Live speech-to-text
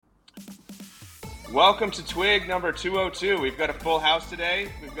Welcome to Twig number 202. We've got a full house today.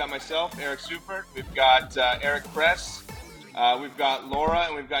 We've got myself, Eric Supert. We've got Eric Press. We've got Laura,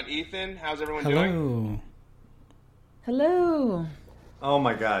 and we've got Ethan. How's everyone doing? Hello. Oh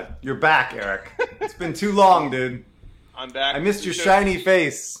my God, you're back, Eric. It's been too long, dude. I'm back. I missed your shiny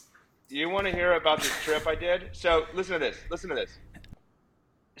face. You want to hear about this trip I did? So listen to this.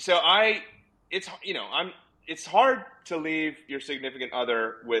 So it's hard to leave your significant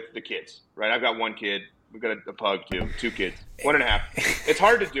other with the kids, right? I've got one kid. We've got a pug too, 2 kids, 1.5. It's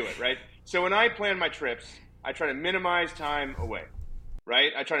hard to do it, right? So when I plan my trips, I try to minimize time away,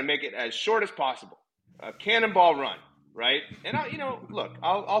 right? I try to make it as short as possible. A cannonball run, right? And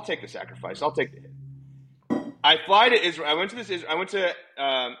I'll take the sacrifice. I'll take the hit. I fly to Israel. I went to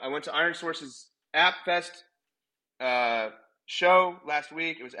Iron Source's App Fest show last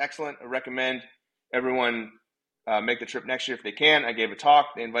week. It was excellent. I recommend everyone make the trip next year if they can. I gave a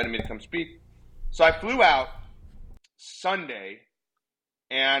talk. They invited me to come speak. So I flew out Sunday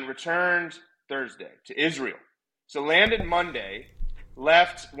and returned Thursday to Israel. So landed Monday,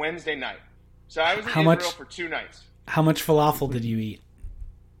 left Wednesday night. So I was in Israel for 2 nights. How much falafel did you eat?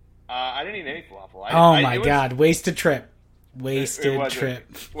 I didn't eat any falafel. My God, wasted trip. Wasted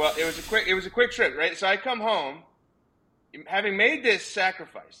trip. Well, it was a quick trip, right? So I come home, having made this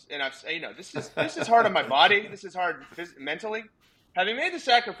sacrifice, and this is hard on my body. This is hard mentally. Having made the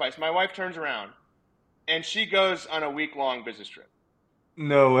sacrifice, my wife turns around, and she goes on a week-long business trip.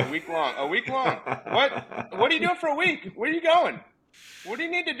 No way. A week long. What are you doing for a week? Where are you going? What do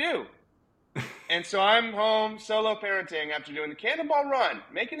you need to do? And so I'm home solo parenting after doing the cannonball run,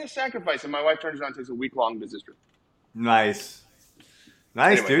 making this sacrifice, and my wife turns around and takes a week-long business trip. Nice,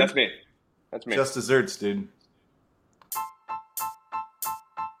 anyway, dude. That's me. Just desserts, dude.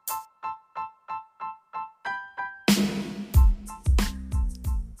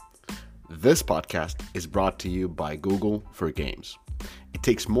 This podcast is brought to you by Google for Games. It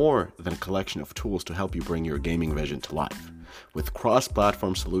takes more than a collection of tools to help you bring your gaming vision to life. With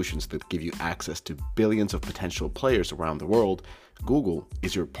cross-platform solutions that give you access to billions of potential players around the world, Google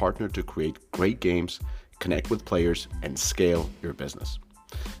is your partner to create great games, connect with players, and scale your business.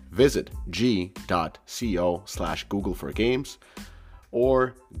 Visit g.co/Google for Games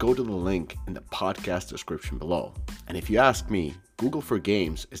or go to the link in the podcast description below. And if you ask me, Google for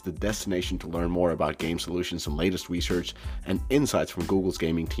Games is the destination to learn more about game solutions and latest research and insights from Google's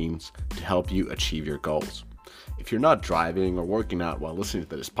gaming teams to help you achieve your goals. If you're not driving or working out while listening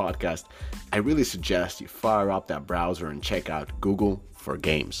to this podcast, I really suggest you fire up that browser and check out Google for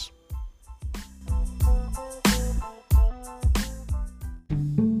Games.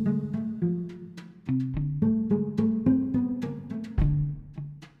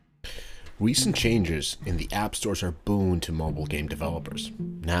 Recent changes in the app stores are boon to mobile game developers.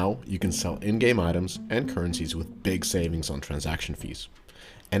 Now you can sell in-game items and currencies with big savings on transaction fees.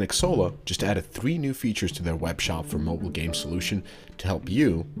 And Xsolla just added 3 new features to their web shop for mobile game solution to help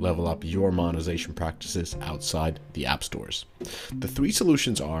you level up your monetization practices outside the app stores. The 3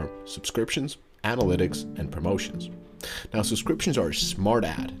 solutions are subscriptions, analytics, and promotions. Now, subscriptions are a smart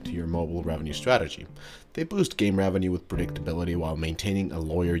add to your mobile revenue strategy. They boost game revenue with predictability while maintaining a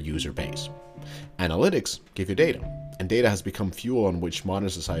loyal user base. Analytics give you data, and data has become fuel on which modern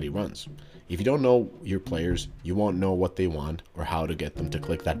society runs. If you don't know your players, you won't know what they want or how to get them to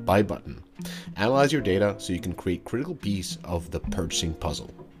click that buy button. Analyze your data so you can create critical piece of the purchasing puzzle.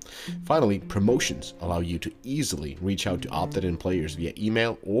 Finally, promotions allow you to easily reach out to opted-in players via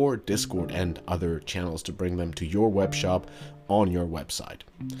email or Discord and other channels to bring them to your web shop on your website.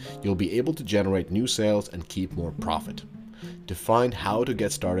 You'll be able to generate new sales and keep more profit. To find how to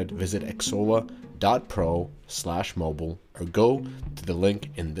get started, visit xsolla.pro/mobile or go to the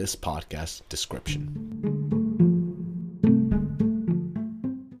link in this podcast description.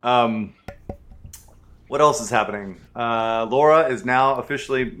 What else is happening? Laura is now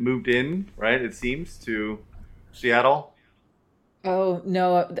officially moved in, right? It seems, to Seattle. Oh,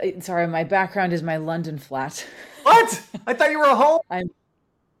 no. Sorry, my background is my London flat. What? I thought you were home. I'm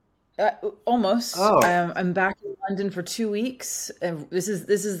almost. Oh. I'm back in London for 2 weeks. This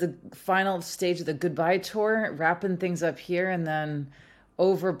is the final stage of the goodbye tour, wrapping things up here, and then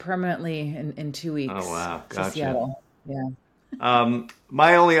over permanently in 2 weeks. Oh, wow. To Gotcha. Seattle. Yeah.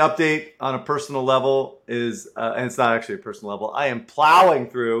 My only update on a personal level is, and it's not actually a personal level, I am plowing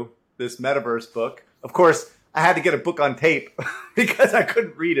through this Metaverse book. Of course, I had to get a book on tape because I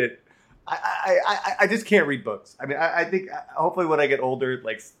couldn't read it. I just can't read books. I mean, I think hopefully when I get older,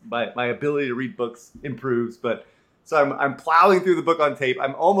 like my ability to read books improves. But so I'm plowing through the book on tape.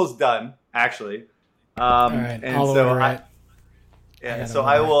 I'm almost done, actually. All right, and I'll so order it.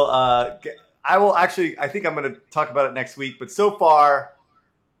 I will. I will actually. I think I'm going to talk about it next week. But so far,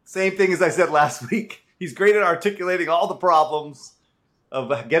 same thing as I said last week. He's great at articulating all the problems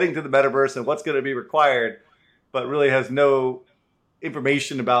of getting to the metaverse and what's going to be required, but really has no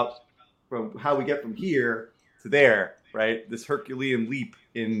information about from how we get from here to there. Right, this Herculean leap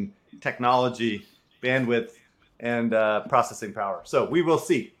in technology, bandwidth, and processing power. So we will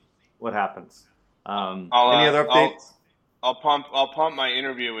see what happens. Any other updates? I'll pump my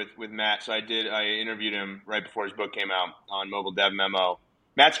interview with Matt. So I interviewed him right before his book came out on Mobile Dev Memo.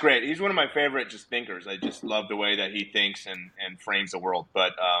 Matt's great. He's one of my favorite just thinkers. I just love the way that he thinks and frames the world.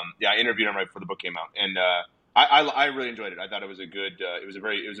 But I interviewed him right before the book came out, and I really enjoyed it. I thought it was a good. It was a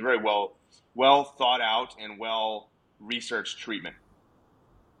very well thought out and well researched treatment.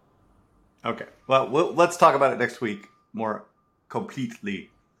 Okay. Well, let's talk about it next week more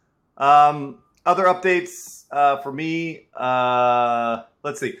completely. Other updates for me.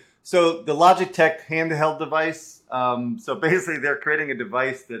 Let's see. So the Logitech handheld device. So basically, they're creating a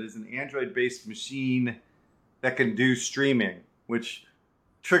device that is an Android-based machine that can do streaming, which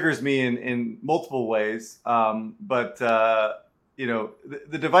triggers me in multiple ways. But the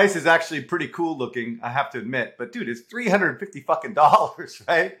device is actually pretty cool looking, I have to admit. But dude, it's $350 fucking dollars,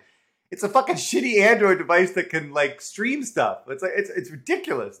 right? It's a fucking shitty Android device that can like stream stuff. It's like it's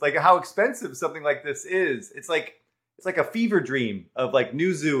ridiculous. Like how expensive something like this is. It's like a fever dream of like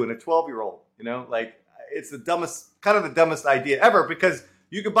Newzoo and a 12-year-old. Like it's the dumbest idea ever, because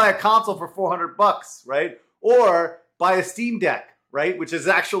you could buy a console for $400, right? Or buy a Steam Deck, right? Which is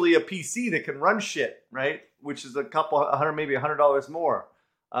actually a PC that can run shit, right? Which is maybe $100 more.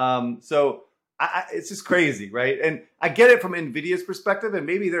 So it's just crazy, right? And I get it from NVIDIA's perspective, and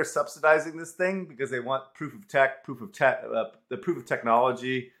maybe they're subsidizing this thing because they want proof of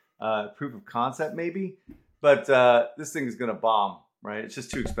technology, proof of concept, maybe. But this thing is going to bomb, right? It's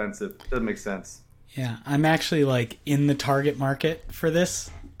just too expensive. Doesn't make sense. Yeah, I'm actually like in the target market for this.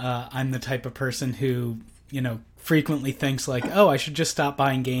 I'm the type of person who, frequently thinks like, oh, I should just stop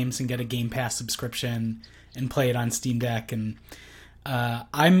buying games and get a Game Pass subscription and play it on Steam Deck. And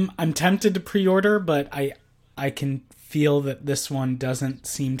I'm tempted to pre-order, but I can feel that this one doesn't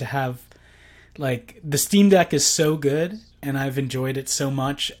seem to have, like, the Steam Deck is so good and I've enjoyed it so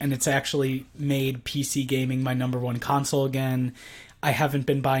much, and it's actually made PC gaming my number one console again. I haven't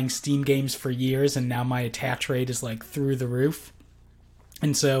been buying Steam games for years, and now my attach rate is like through the roof.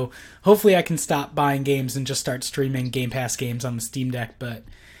 And so hopefully I can stop buying games and just start streaming Game Pass games on the Steam Deck, but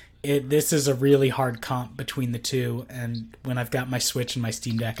this is a really hard comp between the two, and when I've got my Switch and my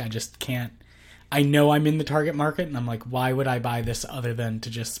Steam Deck, I just can't. I know I'm in the target market, and I'm like, why would I buy this other than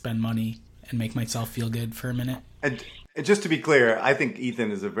to just spend money and make myself feel good for a minute? And just to be clear, I think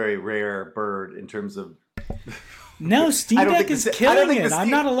Ethan is a very rare bird in terms of... No, Steam Deck is killing it.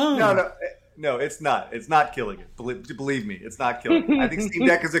 I'm not alone. No, it's not. It's not killing it. Believe me, it's not killing it. I think Steam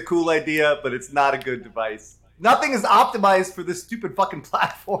Deck is a cool idea, but it's not a good device. Nothing is optimized for this stupid fucking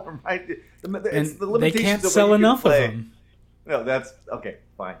platform, right? It's the limitations they can't of sell enough of them. No, that's okay.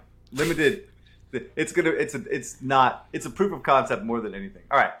 Fine. Limited. It's a proof of concept more than anything.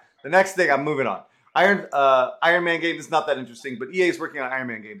 All right. The next thing, I'm moving on. Iron Man game is not that interesting, but EA is working on an Iron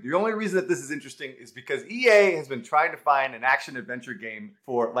Man game. The only reason that this is interesting is because EA has been trying to find an action adventure game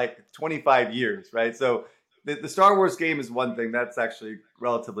for like 25 years, right? So the Star Wars game is one thing that's actually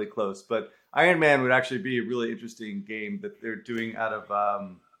relatively close, but Iron Man would actually be a really interesting game that they're doing out of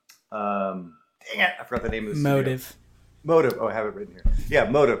dang it, I forgot the name of the Motive. Motive. Oh, I have it written here. Yeah,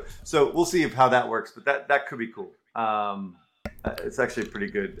 Motive. So we'll see how that works, but that could be cool. It's actually a pretty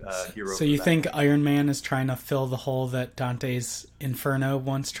good hero. So you think Iron Man is trying to fill the hole that Dante's Inferno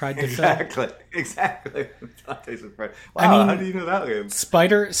once tried to fill? Exactly. Dante's Inferno. Wow, I mean, how do you know that game?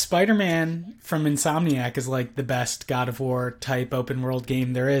 Spider-Man from Insomniac is like the best God of War type open world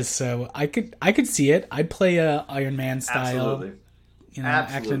game there is. So I could see it. I'd play a Iron Man style,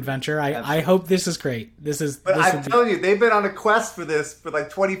 action adventure. I hope this is great. But I'm telling you, they've been on a quest for this for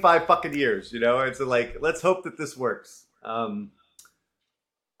like 25 fucking years. It's like, let's hope that this works.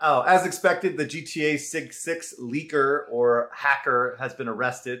 As expected, the GTA 6 leaker or hacker has been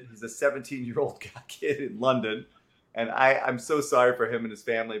arrested. He's a 17-year-old kid in London, and I'm so sorry for him and his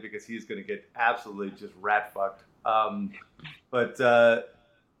family because he's going to get absolutely just rat fucked.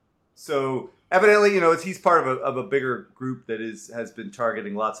 So evidently, he's part of a bigger group that has been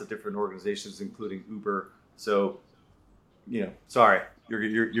targeting lots of different organizations, including Uber. So, sorry,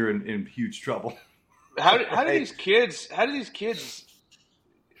 you're in huge trouble. How are these kids able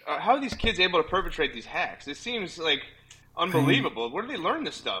to perpetrate these hacks? It seems like unbelievable. Where do they learn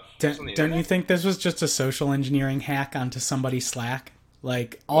this stuff? Don't you think this was just a social engineering hack onto somebody's Slack?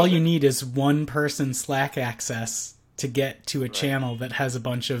 Like, all you need is one person Slack access to get to a channel that has a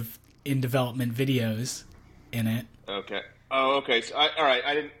bunch of in-development videos in it. Okay. Oh, okay. So all right.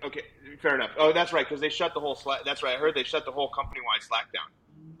 I didn't. Okay, fair enough. Oh, that's right. Because they shut the whole Slack. That's right. I heard they shut the whole company-wide Slack down.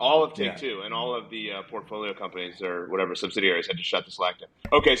 All of Take-Two and all of the portfolio companies or whatever subsidiaries had to shut the Slack down.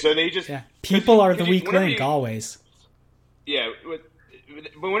 Okay, so they just people are the weak link always. Yeah, but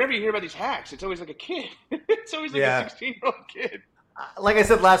whenever you hear about these hacks, it's always like a kid. It's always like a 16-year-old kid. Like I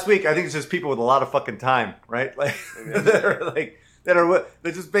said last week, I think it's just people with a lot of fucking time, right? Like they're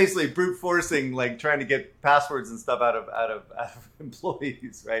just basically brute forcing, like trying to get passwords and stuff out of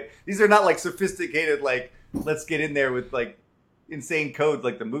employees, right? These are not like sophisticated, like let's get in there with like insane code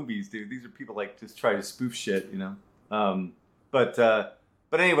like the movies do. These are people like just try to spoof shit, you know.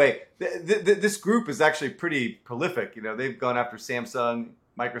 But anyway, this group is actually pretty prolific. You know, they've gone after Samsung,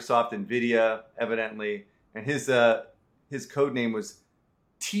 Microsoft, Nvidia, evidently, and his code name was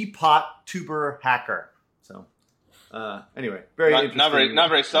Teapot Tuber Hacker. So anyway, very interesting. Not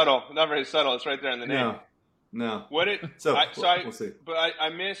very subtle. Not very subtle. It's right there in the name. No. What it? We'll see. But I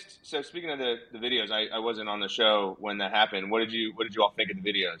missed. So speaking of the videos, I wasn't on the show when that happened. What did you all think of the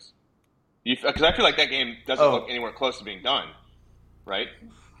videos? Because I feel like that game doesn't look anywhere close to being done, right?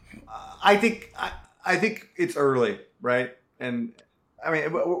 I think it's early, right? And I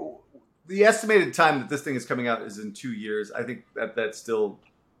mean, the estimated time that this thing is coming out is in 2 years. I think that's still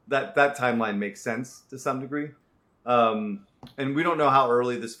that timeline makes sense to some degree. And we don't know how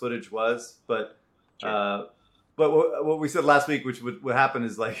early this footage was, but what we said last week, which would happen,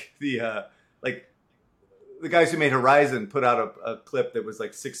 is like the guys who made Horizon put out a clip that was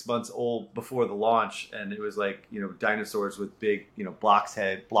like 6 months old before the launch, and it was like, you know, dinosaurs with big, you know,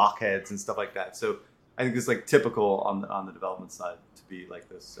 blockheads and stuff like that. So I think it's like typical on the development side to be like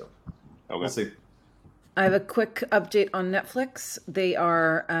this. So we'll see. I have a quick update on Netflix. They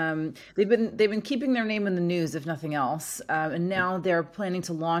are they've been keeping their name in the news, if nothing else, and now they're planning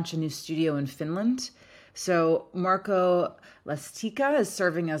to launch a new studio in Finland. So Marco Lastica is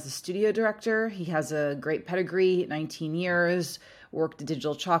serving as the studio director. He has a great pedigree, 19 years, worked at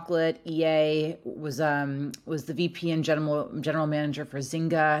Digital Chocolate, EA, was the VP and general manager for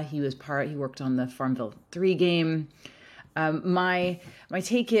Zynga. He worked on the Farmville 3 game. My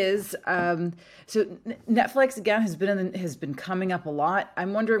take is so Netflix again has been coming up a lot.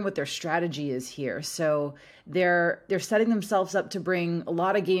 I'm wondering what their strategy is here. So they're setting themselves up to bring a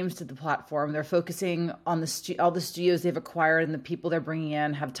lot of games to the platform. They're focusing on all the studios they've acquired, and the people they're bringing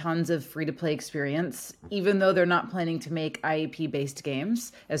in have tons of free to play experience, even though they're not planning to make IAP based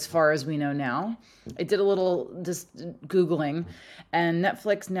games as far as we know now. I did a little just Googling, and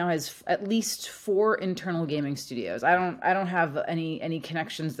Netflix now has at least 4 internal gaming studios. I don't have any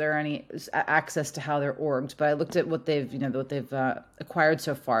connections there, any access to how they're orged, but I looked at what they've acquired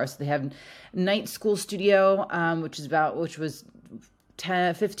so far. So they have Night School Studio, which was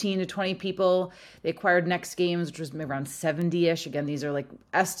 15 to 20 people. They acquired Next Games, which was around 70-ish. Again, these are like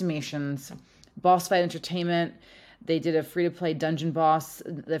estimations. Boss Fight Entertainment. They did a free-to-play Dungeon Boss.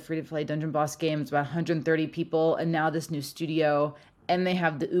 The free-to-play Dungeon Boss game is about 130 people, and now this new studio, and they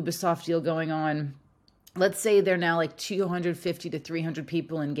have the Ubisoft deal going on. Let's say they're now like 250 to 300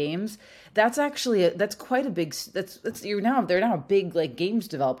 people in games. That's actually quite a big. They're now a big like games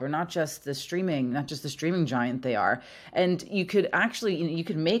developer, not just the streaming giant they are. And you could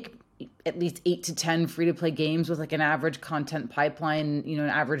make at least 8 to 10 free-to-play games with like an average content pipeline, an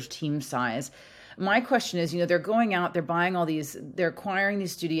average team size. My question is, they're going out, they're buying they're acquiring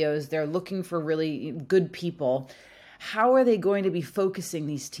these studios, they're looking for really good people. How are they going to be focusing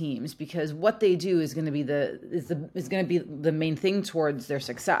these teams? Because what they do is going to be the main thing towards their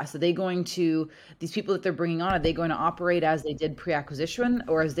success. Are they going to, these people that they're bringing on, are they going to operate as they did pre-acquisition,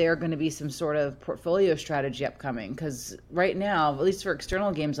 or is there going to be some sort of portfolio strategy upcoming? Because right now, at least for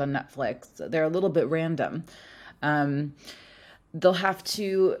external games on Netflix, they're a little bit random. They'll have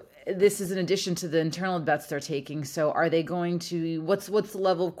to. This is in addition to the internal bets they're taking. So are they going to, what's the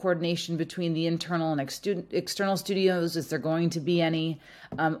level of coordination between the internal and external studios? Is there going to be any?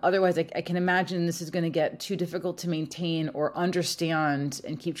 Otherwise, I can imagine this is going to get too difficult to maintain or understand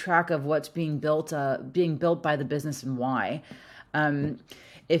and keep track of what's being built by the business and why.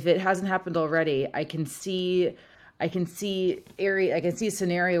 If it hasn't happened already, I can see a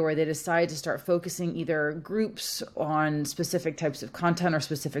scenario where they decide to start focusing either groups on specific types of content or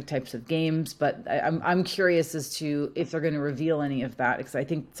specific types of games. But I'm curious as to if they're going to reveal any of that, because I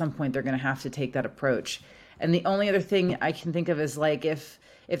think at some point they're going to have to take that approach. And the only other thing I can think of is like if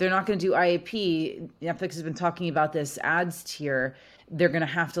they're not going to do IAP, Netflix has been talking about this ads tier. They're going to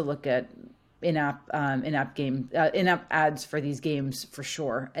have to look at in-app ads for these games for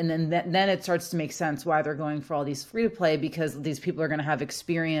sure. And then it starts to make sense why they're going for all these free to play, because these people are going to have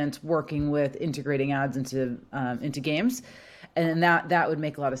experience working with integrating ads into games, and that would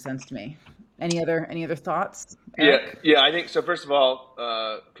make a lot of sense to me. Any other thoughts, Eric? Yeah. I think so. First of all,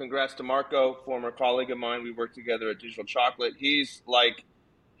 congrats to Marco, former colleague of mine. We worked together at Digital Chocolate. He's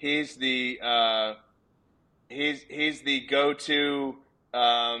the go-to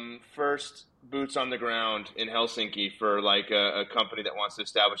first boots on the ground in Helsinki for like a company that wants to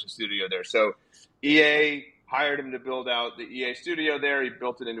establish a studio there. So EA hired him to build out the EA studio there. He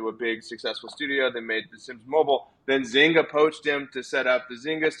built it into a big successful studio. They made The Sims Mobile. Then Zynga poached him to set up the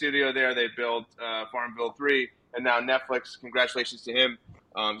Zynga studio there. They built Farmville 3, and now Netflix. Congratulations to him.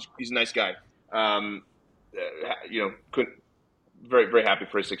 He's a nice guy. Very, very happy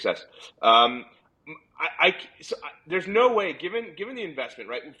for his success. There's no way, given the investment,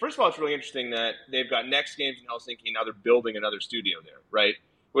 right? First of all, it's really interesting that they've got Next Games in Helsinki, and now they're building another studio there, right?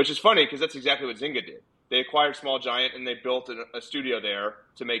 Which is funny because that's exactly what Zynga did. They acquired Small Giant and they built a studio there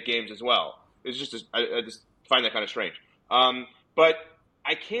to make games as well. It's just I just find that kind of strange. But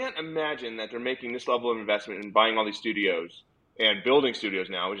I can't imagine that they're making this level of investment in buying all these studios and building studios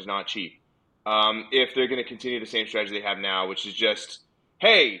now, which is not cheap. If they're going to continue the same strategy they have now, which is just,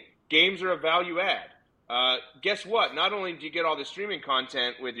 hey, games are a value add. Guess what? Not only do you get all the streaming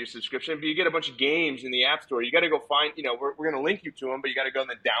content with your subscription, but you get a bunch of games in the App Store. You got to go find, we're going to link you to them, but you got to go and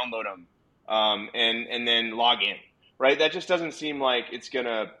then download them and then log in, right? That just doesn't seem like it's going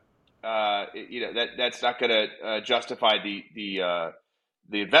to, that's not going to justify the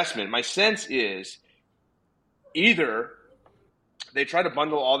investment. My sense is either they try to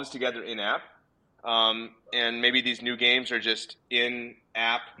bundle all this together in-app, and maybe these new games are just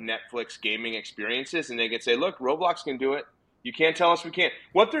in-app Netflix gaming experiences, and they can say, look, Roblox can do it. You can't tell us we can't.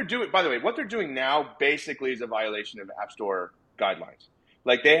 What they're doing, by the way, what they're doing now basically is a violation of App Store guidelines.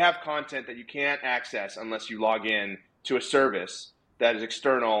 Like, they have content that you can't access unless you log in to a service that is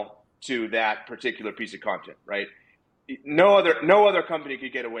external to that particular piece of content, right? No other company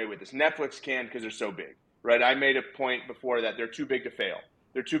could get away with this. Netflix can because they're so big, right? I made a point before that they're too big to fail.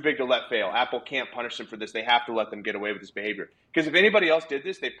 They're too big to let fail. Apple can't punish them for this. They have to let them get away with this behavior. Because if anybody else did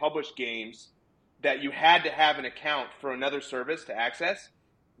this, they published games that you had to have an account for another service to access,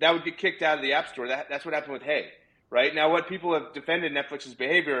 that would get kicked out of the App Store. That's what happened with Hey, right? Now, what people have defended Netflix's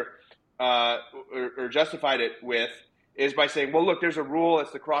behavior or justified it with is by saying, well, look, there's a rule.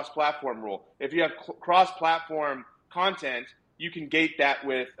 It's the cross-platform rule. If you have cross-platform content, you can gate that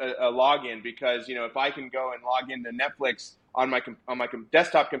with a login because, if I can go and log into Netflix on my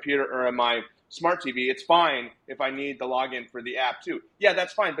desktop computer or on my smart TV, it's fine if I need the login for the app too. Yeah,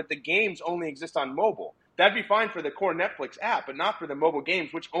 that's fine, but the games only exist on mobile. That'd be fine for the core Netflix app, but not for the mobile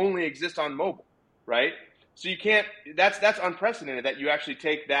games, which only exist on mobile, right? So you can't, that's unprecedented that you actually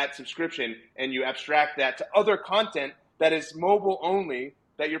take that subscription and you abstract that to other content that is mobile only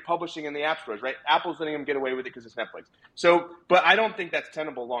that you're publishing in the app stores, right? Apple's letting them get away with it because it's Netflix. So, but I don't think that's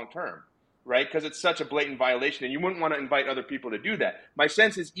tenable long term, right? Because it's such a blatant violation, and you wouldn't want to invite other people to do that. My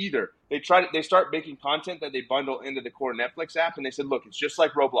sense is either they start making content that they bundle into the core Netflix app, and they said, look, it's just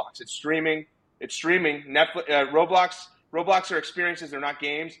like Roblox. It's streaming. Netflix, Roblox are experiences. They're not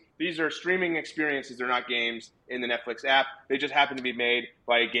games. These are streaming experiences. They're not games in the Netflix app. They just happen to be made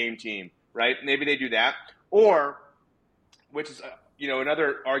by a game team, right? Maybe they do that, or which is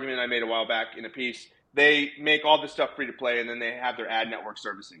another argument I made a while back in a piece. They make all this stuff free to play, and then they have their ad network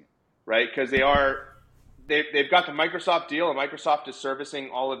servicing it, right? Because they've got the Microsoft deal, and Microsoft is servicing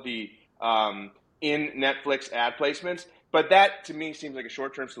all of the in Netflix ad placements. But that to me seems like a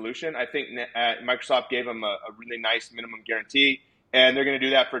short-term solution. I think Microsoft gave them a really nice minimum guarantee, and they're going to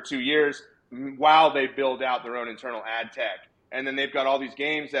do that for 2 years while they build out their own internal ad tech. And then they've got all these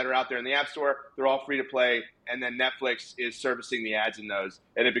games that are out there in the App Store. They're all free to play. And then Netflix is servicing the ads in those.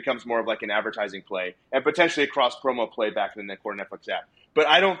 And it becomes more of like an advertising play and potentially a cross-promo play back in the core Netflix app. But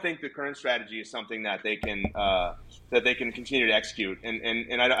I don't think the current strategy is something that they can continue to execute.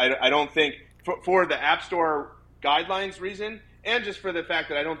 And I don't think for the App Store guidelines reason, and just for the fact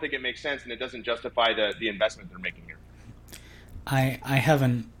that I don't think it makes sense and it doesn't justify the investment they're making here. I have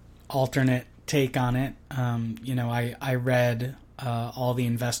an alternate take on it. I read all the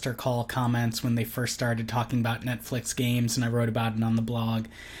investor call comments when they first started talking about Netflix games, and I wrote about it on the blog.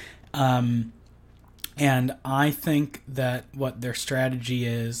 And I think that what their strategy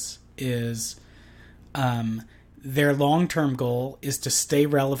is their long-term goal is to stay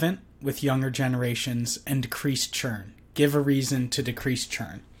relevant with younger generations and decrease churn. Give a reason to decrease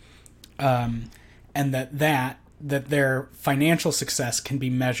churn. And that that their financial success can be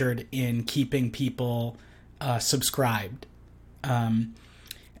measured in keeping people subscribed.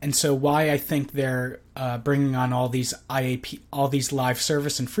 And so why I think they're bringing on all these IAP, all these live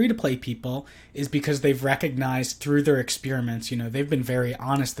service and free-to-play people is because they've recognized through their experiments, they've been very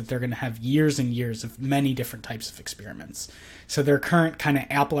honest that they're going to have years and years of many different types of experiments. So their current kind of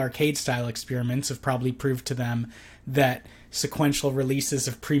Apple Arcade-style experiments have probably proved to them that sequential releases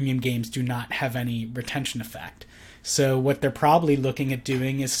of premium games do not have any retention effect. So what they're probably looking at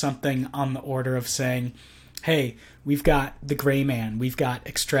doing is something on the order of saying, hey, we've got The Gray Man, we've got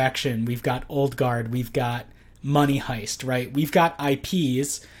Extraction, we've got Old Guard, we've got Money Heist, right? We've got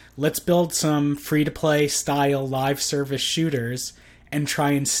IPs. Let's build some free-to-play style live service shooters and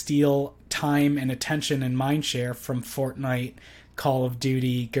try and steal time and attention and mindshare from Fortnite, Call of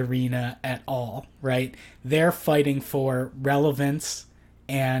Duty, Garena et al., right? They're fighting for relevance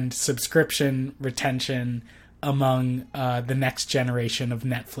and subscription retention among the next generation of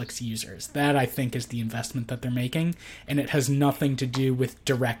Netflix users. That, I think, is the investment that they're making, and it has nothing to do with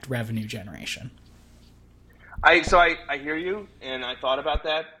direct revenue generation. I hear you, and I thought about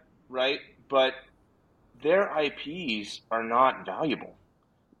that, right? But their IPs are not valuable.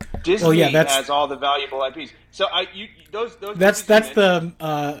 Disney has all the valuable IPs. So those that's the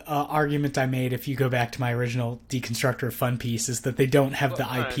argument I made. If you go back to my original Deconstructor of Fun piece, is that they don't have the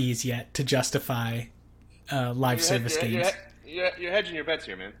IPs yet to justify live service games. You're hedging your bets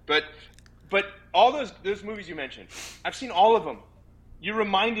here, man. But all those movies you mentioned, I've seen all of them. You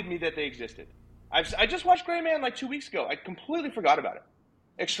reminded me that they existed. I just watched Gray Man like 2 weeks ago. I completely forgot about it.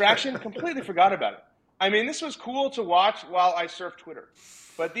 Extraction, completely forgot about it. I mean, this was cool to watch while I surfed Twitter.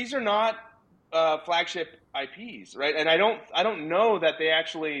 But these are not flagship IPs, right? And I don't know that they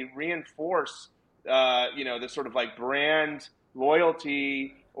actually reinforce the sort of like brand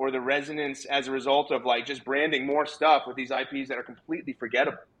loyalty or the resonance as a result of like just branding more stuff with these IPs that are completely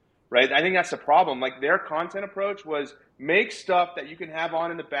forgettable, right? I think that's the problem. Like their content approach was make stuff that you can have on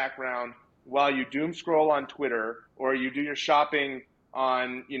in the background while you doom scroll on Twitter or you do your shopping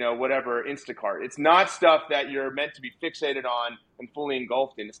on, whatever, Instacart. It's not stuff that you're meant to be fixated on and fully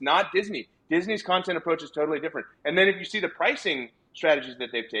engulfed in. It's not Disney. Disney's content approach is totally different. And then if you see the pricing strategies that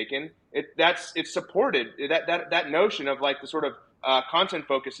they've taken, it's supported. That notion of like the sort of content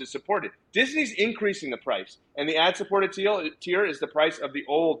focus is supported. Disney's increasing the price, and the ad-supported tier is the price of the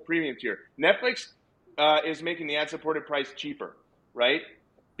old premium tier. Netflix is making the ad-supported price cheaper, right?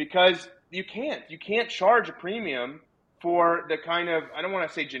 Because you can't charge a premium for the kind of, I don't want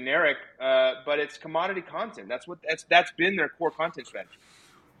to say generic, but it's commodity content. That's been their core content strategy.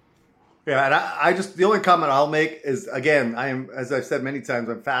 Yeah, and I just, the only comment I'll make is, again, as I've said many times,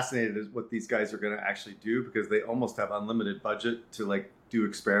 I'm fascinated with what these guys are going to actually do because they almost have unlimited budget to like do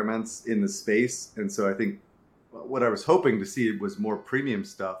experiments in the space. And so I think what I was hoping to see was more premium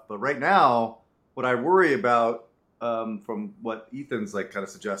stuff. But right now, what I worry about from what Ethan's like kind of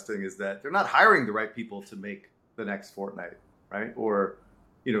suggesting is that they're not hiring the right people to make the next Fortnite, right? Or,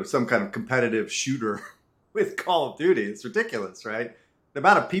 some kind of competitive shooter with Call of Duty. It's ridiculous, right? The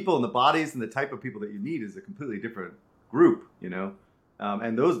amount of people and the bodies and the type of people that you need is a completely different group,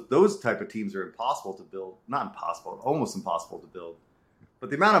 and those type of teams are impossible to build. Not impossible, almost impossible to build. But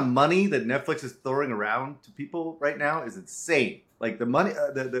the amount of money that Netflix is throwing around to people right now is insane. Like the money,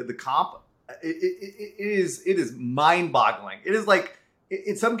 the comp, it is mind-boggling. It is like,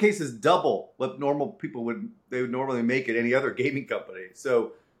 in some cases, double what normal people would normally make at any other gaming company.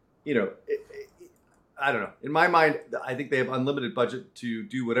 So, I don't know. In my mind, I think they have unlimited budget to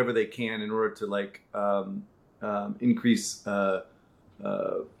do whatever they can in order to like increase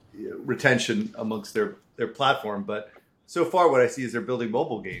retention amongst their platform. But so far, what I see is they're building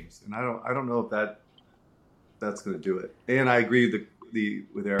mobile games, and I don't know if that's going to do it. And I agree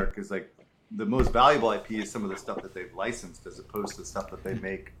with Eric is like the most valuable IP is some of the stuff that they've licensed as opposed to the stuff that they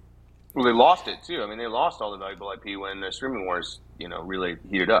make. Well, they lost it too. I mean, they lost all the valuable IP when the streaming wars, really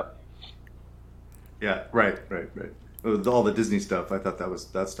heated up. Yeah, right. With all the Disney stuff, I thought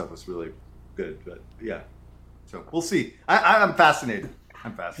that stuff was really good. But yeah, so we'll see. I'm fascinated.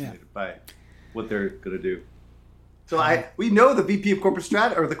 By what they're gonna do. So we know the VP of corporate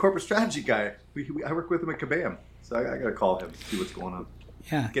strategy or the corporate strategy guy. I work with him at Kabam, so I gotta call him see what's going on.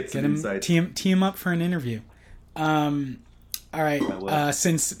 Yeah, get some insights. Team up for an interview. All right.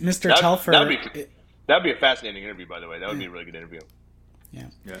 Since Mr. Telfer, that'd be a fascinating interview. By the way, that would be a really good interview. Yeah.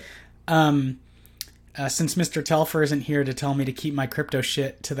 Since Mr. Telfer isn't here to tell me to keep my crypto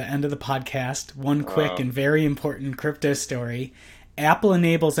shit to the end of the podcast, one quick and very important crypto story. Apple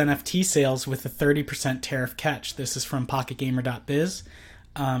enables NFT sales with a 30% tariff catch. This is from pocketgamer.biz.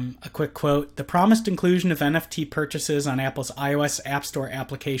 A quick quote: "The promised inclusion of NFT purchases on Apple's iOS App Store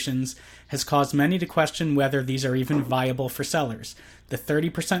applications has caused many to question whether these are even viable for sellers. The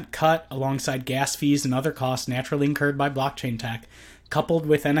 30% cut, alongside gas fees and other costs naturally incurred by blockchain tech, coupled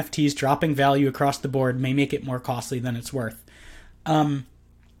with NFTs dropping value across the board, may make it more costly than it's worth."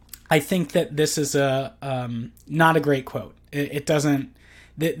 I think that this is not a great quote. It doesn't.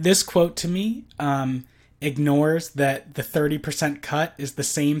 This quote to me ignores that the 30% cut is the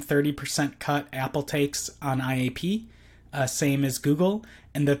same 30% cut Apple takes on IAP, same as Google,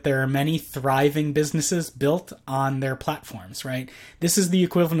 and that there are many thriving businesses built on their platforms, right? This is the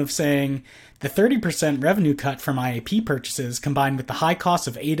equivalent of saying the 30% revenue cut from IAP purchases combined with the high cost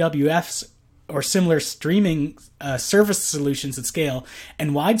of AWS or similar streaming service solutions at scale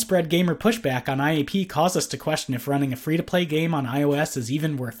and widespread gamer pushback on IAP cause us to question if running a free-to-play game on iOS is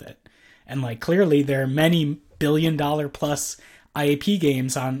even worth it. And like clearly there are many billion-dollar plus IAP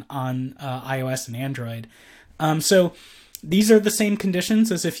games on iOS and Android. So these are the same conditions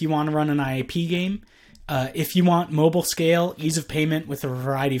as if you want to run an IAP game. If you want mobile scale, ease of payment with a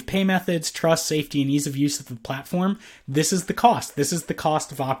variety of pay methods, trust, safety, and ease of use of the platform, this is the cost. This is the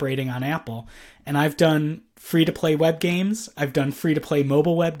cost of operating on Apple. And I've done free-to-play web games. I've done free-to-play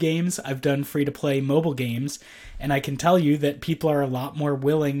mobile web games. I've done free-to-play mobile games. And I can tell you that people are a lot more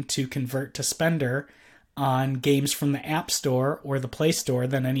willing to convert to spender on games from the App Store or the Play Store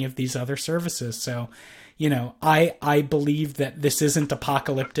than any of these other services. So, you know, I believe that this isn't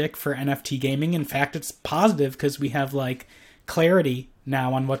apocalyptic for NFT gaming. In fact, it's positive because we have like clarity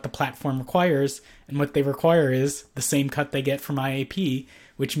now on what the platform requires, and what they require is the same cut they get from IAP,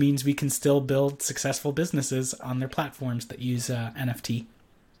 which means we can still build successful businesses on their platforms that use NFT.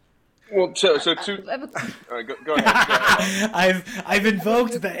 Well, so two. All right, go ahead. I've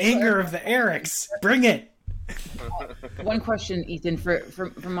invoked the anger of the Erics. Bring it. One question, Ethan,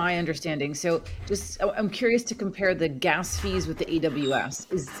 from my understanding. So I'm curious to compare the gas fees with the AWS.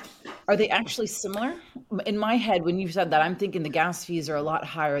 Are they actually similar? In my head, when you said that, I'm thinking the gas fees are a lot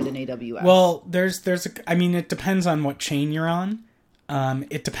higher than AWS. Well, it depends on what chain you're on.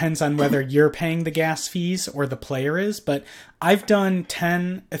 It depends on whether you're paying the gas fees or the player is. But I've done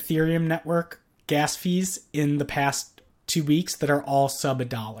 10 Ethereum network gas fees in the past 2 weeks that are all sub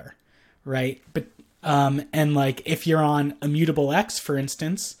 $1, right? But and like if you're on Immutable X, for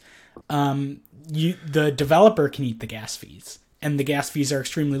instance, the developer can eat the gas fees, and the gas fees are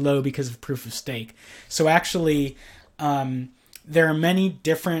extremely low because of proof of stake. So actually, there are many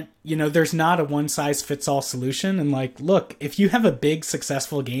different, there's not a one size fits all solution. And like, look, if you have a big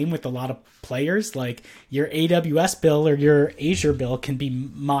successful game with a lot of players, like your AWS bill or your Azure bill can be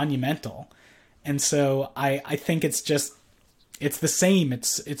monumental. And so I think it's the same.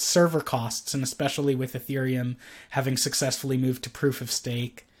 It's server costs, and especially with Ethereum having successfully moved to proof of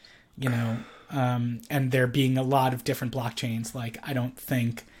stake, and there being a lot of different blockchains. Like, I don't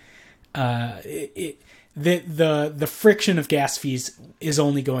think the friction of gas fees is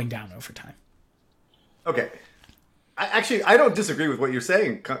only going down over time. Okay. I don't disagree with what you're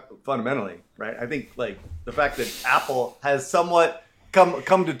saying fundamentally, right? I think like the fact that Apple has somewhat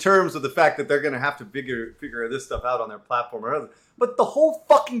come to terms with the fact that they're going to have to figure this stuff out on their platform or other. But the whole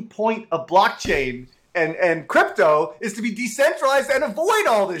fucking point of blockchain and crypto is to be decentralized and avoid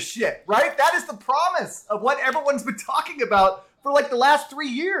all this shit, right? That is the promise of what everyone's been talking about for like the last 3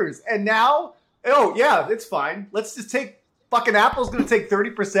 years. And now, oh yeah, it's fine. Let's just take fucking Apple's going to take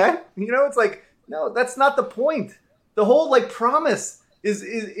 30%. It's like, no, that's not the point. The whole like promise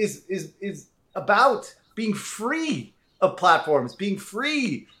is about being free of platforms, being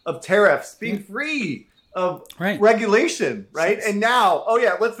free of tariffs, being free of regulation, right? And now, oh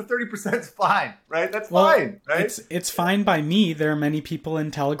yeah, let's the 30% is fine, right? That's fine, right? It's fine by me. There are many people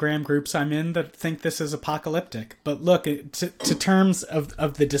in Telegram groups I'm in that think this is apocalyptic. But look, to terms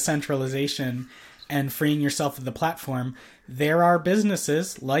of the decentralization and freeing yourself of the platform, there are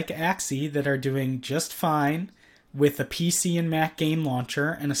businesses like Axie that are doing just fine with a PC and Mac game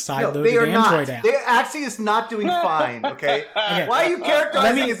launcher and a side-loaded Android app. Axie is not doing fine, okay? Why are you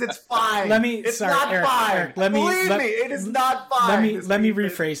characterizing it as it's fine? It's not fine. Eric, Believe me, it is not fine. Let me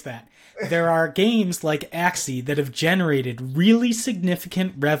rephrase that. There are games like Axie that have generated really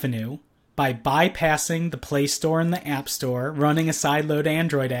significant revenue by bypassing the Play Store and the App Store, running a sideload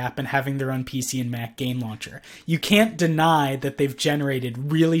Android app, and having their own PC and Mac game launcher. You can't deny that they've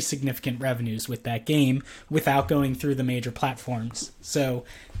generated really significant revenues with that game without going through the major platforms. So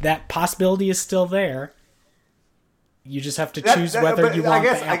that possibility is still there. You just have to choose whether you want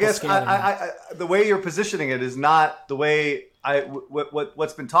the Apple scale or not. The way you're positioning it is not the way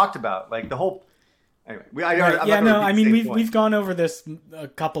what's been talked about. Like the whole... Anyway, we've gone over this a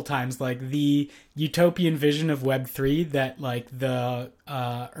couple times. Like the utopian vision of Web3 that like the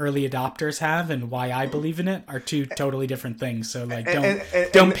early adopters have, and why I believe in it, are two totally different things. So like,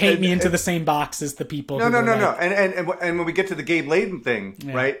 don't paint me into the same box as the people. No. And when we get to the Gabe Layden thing,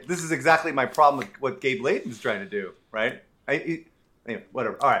 right? This is exactly my problem with what Gabe Layden's trying to do, right? Anyway,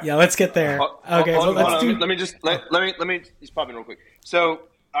 whatever. All right. Yeah, let's get there. Okay, so let's do. Let me just pop in real quick. So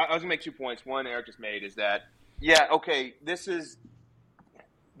I was gonna make 2 points. One Eric just made is that this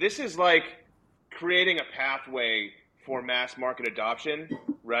is like creating a pathway for mass market adoption,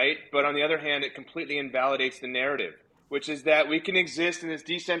 right? But on the other hand, it completely invalidates the narrative, which is that we can exist in this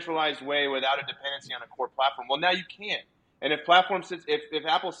decentralized way without a dependency on a core platform. Well, now you can't. And if Apple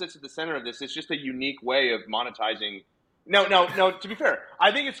sits at the center of this, it's just a unique way of monetizing. No. To be fair,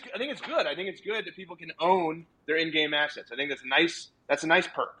 I think it's good. I think it's good that people can own their in-game assets. I think that's nice. That's a nice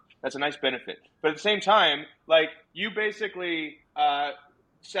perk. That's a nice benefit. But at the same time, like, you basically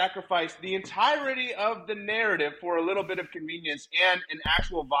sacrifice the entirety of the narrative for a little bit of convenience and an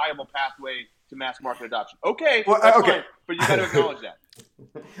actual viable pathway to mass market adoption. Okay, that's fine, but you got to acknowledge that.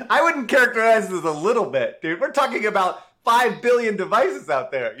 I wouldn't characterize this as a little bit, dude. We're talking about 5 billion devices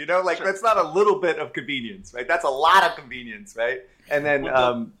out there, like sure. That's not a little bit of convenience, right? That's a lot of convenience, right? And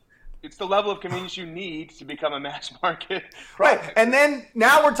then it's the level of convenience you need to become a mass market product. Right. And then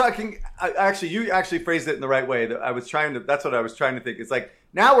now we're talking. You actually phrased it in the right way. That's what I was trying to think. It's like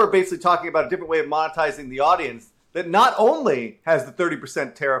now we're basically talking about a different way of monetizing the audience that not only has the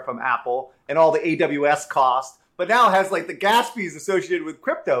 30% tariff from Apple and all the AWS cost, but now has like the gas fees associated with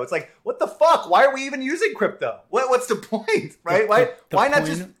crypto. It's like, what the fuck? Why are we even using crypto? What's the point, right? Why not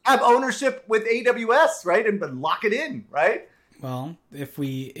just have ownership with AWS, right, and lock it in, right? Well, if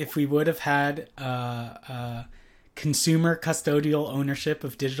we would have had consumer custodial ownership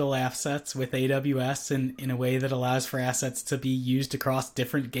of digital assets with AWS in a way that allows for assets to be used across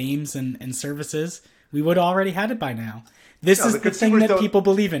different games and services, we would have already had it by now. This is the thing that people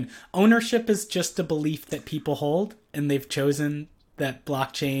believe in. Ownership is just a belief that people hold, and they've chosen that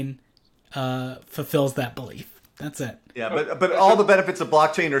blockchain fulfills that belief. That's it. Yeah, but all the benefits of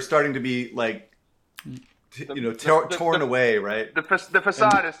blockchain are starting to be like, torn away, right? The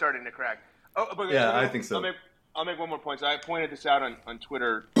facade is starting to crack. I think so. I'll make one more point. So I pointed this out on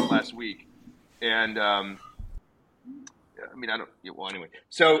Twitter last week, and anyway.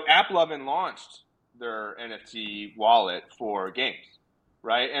 So AppLovin launched their NFT wallet for games,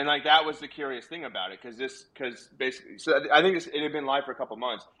 right? And like that was the curious thing about it, because basically, so I think it had been live for a couple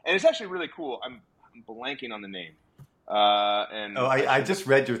months, and it's actually really cool. I'm blanking on the name. I just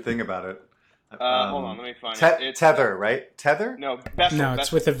read your thing about it. Hold on, let me find it. It's, Tether, right? Tether? No, Vessel. No,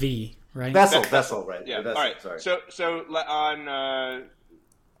 it's with a V, right? Vessel, right? Yeah. Vessel, all right. Sorry. So on,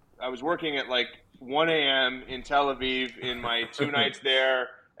 I was working at like 1 a.m. in Tel Aviv in my 2 nights there.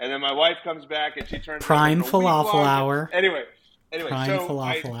 And then my wife comes back and she turns Prime Falafel Hour. Anyway, Prime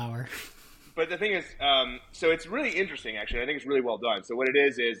Falafel Hour. But the thing is, so it's really interesting. Actually, I think it's really well done. So what it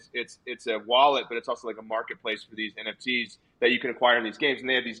is it's a wallet, but it's also like a marketplace for these NFTs that you can acquire in these games. And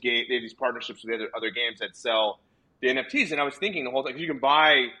they have these partnerships with other games that sell the NFTs. And I was thinking the whole time, because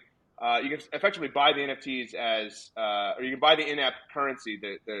you can effectively buy the NFTs as, or you can buy the in-app currency,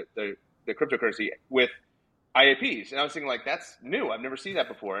 the cryptocurrency with IAPs. And I was thinking, like, that's new. I've never seen that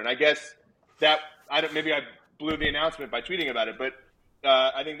before. And I guess that maybe I blew the announcement by tweeting about it, but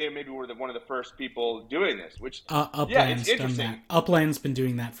I think they maybe were one of the first people doing this. Which Upland's it's interesting. done that. Upland's been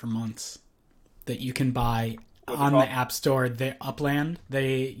doing that for months. That you can buy on the App Store. The Upland,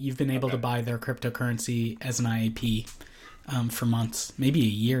 you've been able to buy their cryptocurrency as an IAP for months, maybe a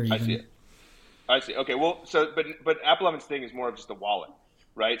year even. I see. Okay. Well, so but AppLovin's thing is more of just a wallet,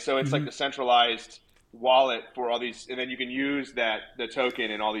 right? So it's like the centralized wallet for all these, and then you can use the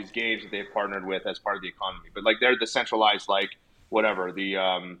token in all these games that they've partnered with as part of the economy. But like they're the centralized, like whatever the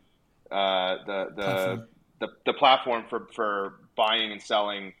platform for buying and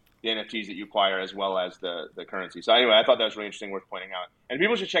selling the NFTs that you acquire as well as the currency. So anyway, I thought that was really interesting, worth pointing out, and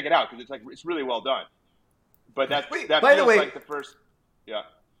people should check it out because it's really well done. But that feels like the first. Yeah.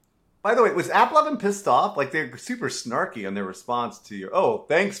 By the way, was AppLovin pissed off? Like they're super snarky in their response to your. Oh,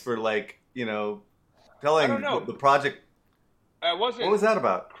 thanks for telling the project. I wasn't. What was that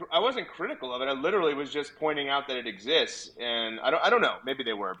about? I wasn't critical of it. I literally was just pointing out that it exists, and I don't know. Maybe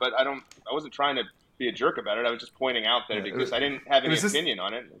they were, but I wasn't trying to be a jerk about it. I was just pointing out that it exists. I didn't have any opinion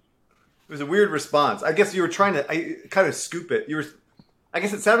on it. It was a weird response. I guess you were trying to kind of scoop it. I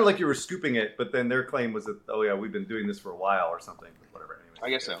guess it sounded like you were scooping it, but then their claim was that, oh yeah, we've been doing this for a while or something. Whatever. Anyway. I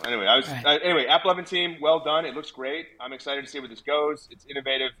guess so. Anyway, Right. anyway, App 11 team, well done. It looks great. I'm excited to see where this goes. It's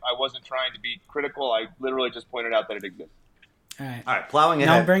innovative. I wasn't trying to be critical. I literally just pointed out that it exists. All right. All right, plowing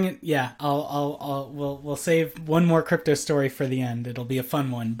Now ahead. bring it. Yeah, we'll save one more crypto story for the end. It'll be a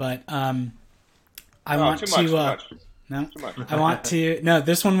fun one, but I want too to. much. No, Too much. I want to. No,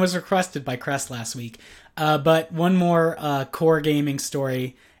 this one was requested by Crest last week. But one more core gaming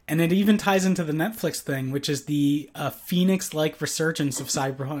story, and it even ties into the Netflix thing, which is the Phoenix-like resurgence of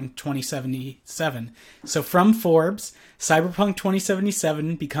Cyberpunk 2077. So from Forbes, Cyberpunk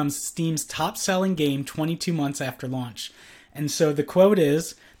 2077 becomes Steam's top-selling game 22 months after launch. And so the quote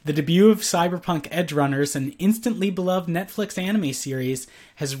is, "The debut of Cyberpunk Edgerunners, an instantly beloved Netflix anime series,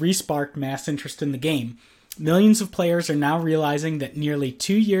 has resparked mass interest in the game. Millions of players are now realizing that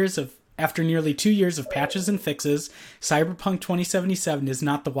after nearly 2 years of patches and fixes, Cyberpunk 2077 is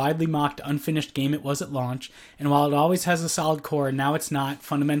not the widely mocked unfinished game it was at launch, and while it always has a solid core, now it's not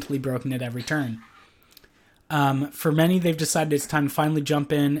fundamentally broken at every turn. For many, they've decided it's time to finally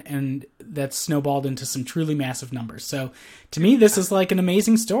jump in, and that's snowballed into some truly massive numbers. So, to me, this is like an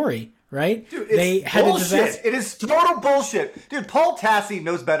amazing story, right? Dude, it's bullshit. It is total bullshit. Dude, Paul Tassi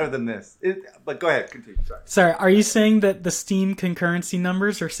knows better than this. But go ahead, continue. Sorry, are you saying that the Steam concurrency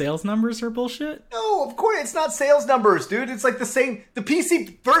numbers or sales numbers are bullshit? No, of course, it's not sales numbers, dude. It's like the same. The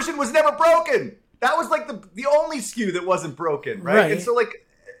PC version was never broken. That was like the only SKU that wasn't broken, right? And so, like,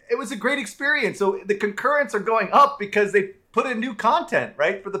 it was a great experience. So the concurrents are going up because they put in new content,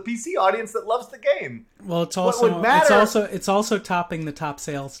 right, for the PC audience that loves the game. Well, it's also topping the top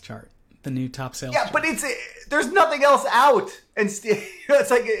sales chart. The new top sales. Yeah, but there's nothing else out, and it's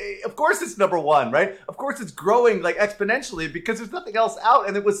like, of course it's number one, right? Of course it's growing like exponentially because there's nothing else out,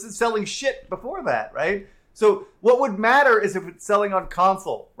 and it was selling shit before that, right? So what would matter is if it's selling on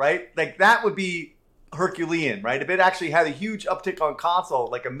console, right? Like that would be Herculean, right? If it actually had a huge uptick on console,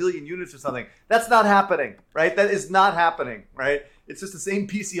 like 1 million units or something, that's not happening, right? That is not happening, right? It's just the same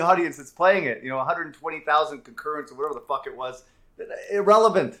PC audience that's playing it. 120,000 concurrents or whatever the fuck it was.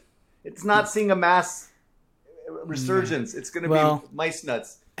 Irrelevant. It's not seeing a mass resurgence. It's going to be mice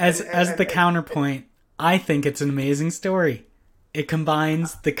nuts. As the counterpoint, I think it's an amazing story. It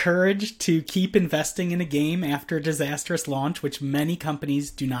combines the courage to keep investing in a game after a disastrous launch, which many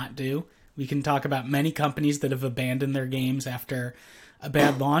companies do not do. We can talk about many companies that have abandoned their games after a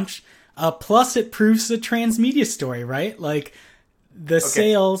bad launch. Plus, it proves a transmedia story, right? Like, the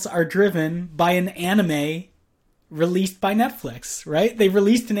sales are driven by an anime released by Netflix, right? They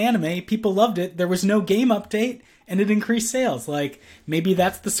released an anime, people loved it, there was no game update, and it increased sales. Like, maybe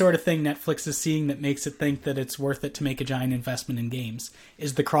that's the sort of thing Netflix is seeing that makes it think that it's worth it to make a giant investment in games,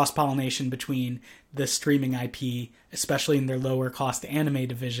 is the cross-pollination between the streaming IP, especially in their lower-cost anime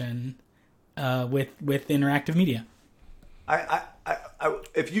division, with interactive media.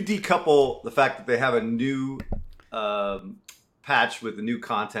 If you decouple the fact that they have a new patch with the new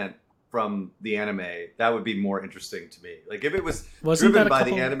content from the anime, that would be more interesting to me. Like if it was driven by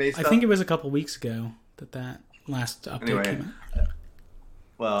the anime stuff. I think it was a couple weeks ago that last update came out.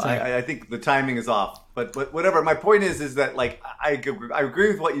 Well, I think the timing is off, but whatever. My point is that like I agree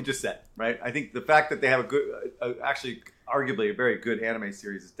with what you just said, right? I think the fact that they have a good, actually arguably a very good anime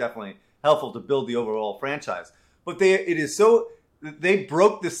series is definitely helpful to build the overall franchise. But they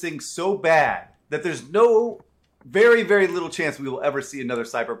broke this thing so bad that there's very, very little chance we will ever see another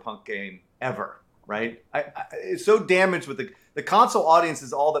Cyberpunk game ever, right? It's so damaged with the console audience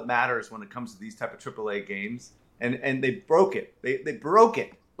is all that matters when it comes to these type of AAA games, and they broke it. They broke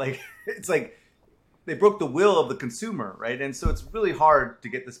it. Like it's like they broke the will of the consumer, right? And so it's really hard to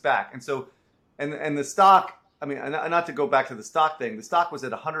get this back. And so, and the stock. I mean, not to go back to the stock thing. The stock was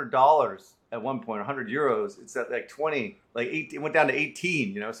at $100 at one point, 100 euros. It's at like 20, like 8. It went down to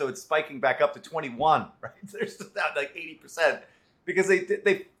 18. So it's spiking back up to 21. Right? So they're still down like 80% because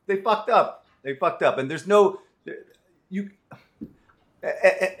they fucked up. They fucked up, and there's no you.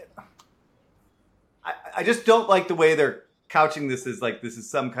 I just don't like the way they're couching this as like this is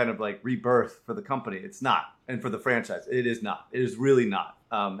some kind of like rebirth for the company. It's not, and for the franchise, it is not. It is really not.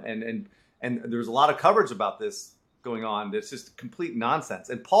 And there's a lot of coverage about this going on that's just complete nonsense.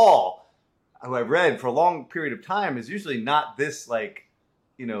 And Paul, who I've read for a long period of time, is usually not this like,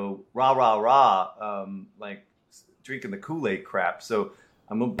 rah, like drinking the Kool-Aid crap. So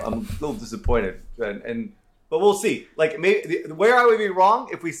I'm a little disappointed. But we'll see. Like, where I would be wrong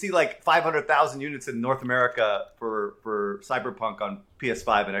if we see like 500,000 units in North America for Cyberpunk on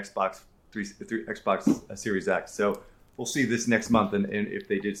PS5 and Xbox Xbox Series X. So we'll see this next month, and if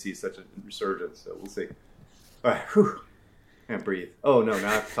they did see such a resurgence. So we'll see. All right. Whew. Can't breathe. Oh, no. Now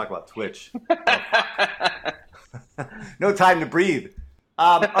I have to talk about Twitch. Oh, no time to breathe.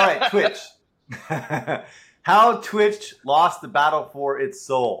 All right, Twitch. How Twitch lost the battle for its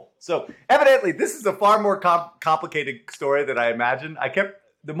soul. So evidently, this is a far more complicated story than I imagined.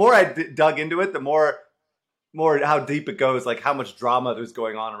 The more I dug into it, the more how deep it goes, like how much drama there's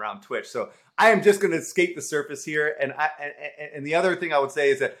going on around Twitch. So I am just going to skate the surface here. And the other thing I would say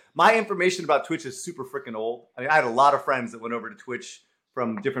is that my information about Twitch is super freaking old. I mean, I had a lot of friends that went over to Twitch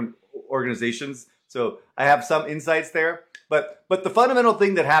from different organizations. So I have some insights there. But the fundamental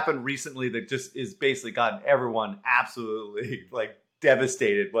thing that happened recently that just is basically gotten everyone absolutely like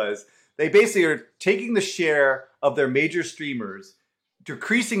devastated was they basically are taking the share of their major streamers,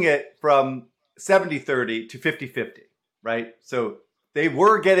 decreasing it from 70-30 to 50-50, right? So they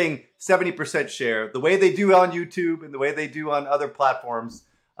were getting 70% share the way they do on YouTube and the way they do on other platforms.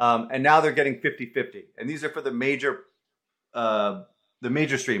 And now they're getting 50-50. And these are for the major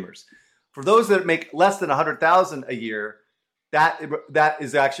streamers. For those that make less than 100,000 a year, that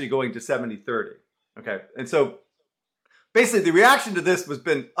is actually going to 70-30. Okay. And so basically the reaction to this has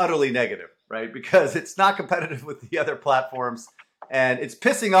been utterly negative, right? Because it's not competitive with the other platforms and it's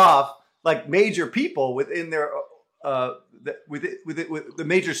pissing off like major people within their with the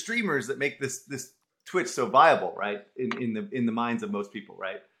major streamers that make this Twitch so viable, right? In the minds of most people,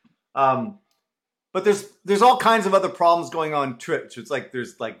 right? But there's all kinds of other problems going on Twitch. It's like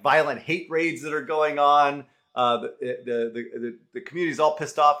there's like violent hate raids that are going on. The community's all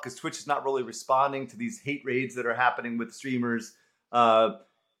pissed off because Twitch is not really responding to these hate raids that are happening with streamers.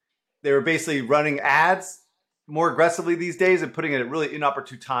 They were basically running ads more aggressively these days and putting it at really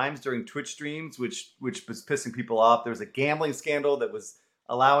inopportune times during Twitch streams, which was pissing people off. There was a gambling scandal that was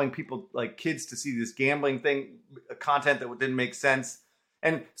allowing people like kids to see this gambling content that didn't make sense.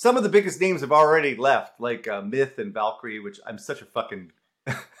 And some of the biggest names have already left, like Myth and Valkyrie, which I'm such a fucking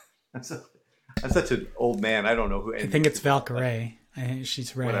I'm such an old man. I don't know who. I think it's Valkyrie.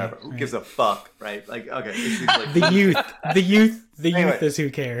 She's right. Whatever. Right. Who gives a fuck, right? Like, okay. It's like, the youth Anyway. is who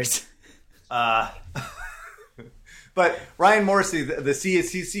cares. But Ryan Morrissey, the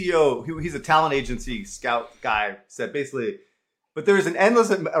CEO, he's a talent agency scout guy, said basically, but there's an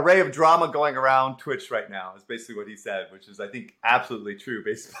endless array of drama going around Twitch right now, is basically what he said, which is, I think, absolutely true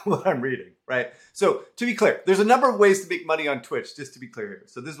based on what I'm reading, right? So to be clear, there's a number of ways to make money on Twitch, just to be clear here.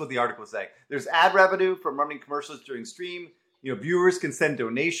 So this is what the article is saying. There's ad revenue from running commercials during stream. Viewers can send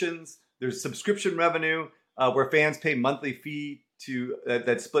donations. There's subscription revenue where fans pay monthly fee to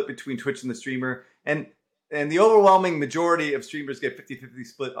that's split between Twitch and the streamer. And the overwhelming majority of streamers get 50-50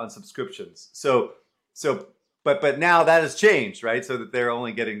 split on subscriptions. But now that has changed, right? So that they're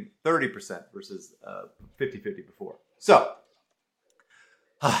only getting 30% versus 50-50 before. So,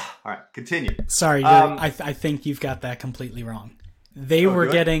 all right, continue. Sorry, I think you've got that completely wrong. They were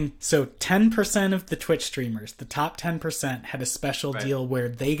getting, so 10% of the Twitch streamers, the top 10% had a special deal where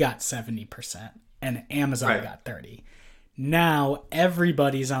they got 70% and Amazon got 30%. Now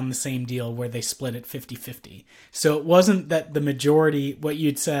everybody's on the same deal where they split it 50-50. So it wasn't that the majority, what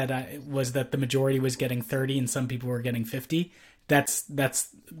you'd said was that the majority was getting 30 and some people were getting 50. That's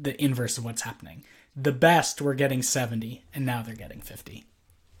the inverse of what's happening. The best were getting 70 and now they're getting 50.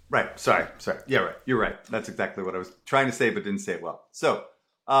 Right. Sorry. Yeah, right. You're right. That's exactly what I was trying to say, but didn't say it well. So,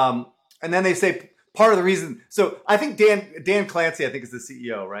 and then they say part of the reason. So I think Dan Clancy, I think, is the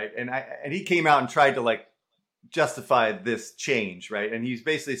CEO, right? And he came out and tried to like justify this change, right? And he's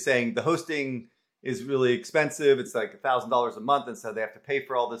basically saying the hosting is really expensive. It's like $1,000 a month, and so they have to pay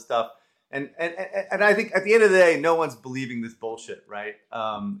for all this stuff. And I think at the end of the day, no one's believing this bullshit, right?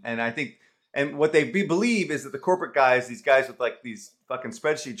 And I think, and what they believe is that the corporate guys, these guys with like these fucking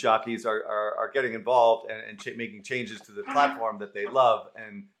spreadsheet jockeys, are getting involved and making changes to the platform that they love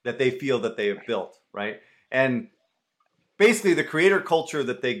and that they feel that they have built, right? And basically, the creator culture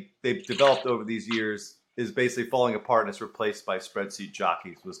that they've developed over these years is basically falling apart and it's replaced by spreadsheet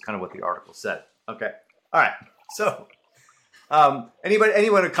jockeys, was kind of what the article said. Okay. All right. So, anyone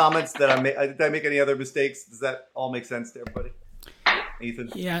with comments that did I make any other mistakes? Does that all make sense to everybody?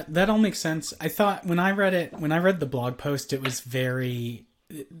 Ethan? Yeah, that all makes sense. I thought when I read the blog post, it was they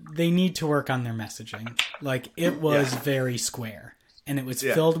need to work on their messaging. Like it was very square. And it was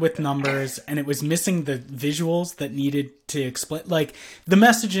filled with numbers, and it was missing the visuals that needed to explain. Like, the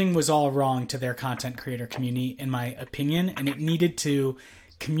messaging was all wrong to their content creator community, in my opinion, and it needed to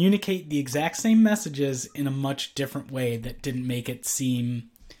communicate the exact same messages in a much different way that didn't make it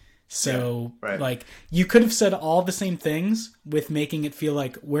seem so, like, you could have said all the same things with making it feel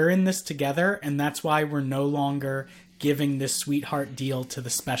like we're in this together, and that's why we're no longer giving this sweetheart deal to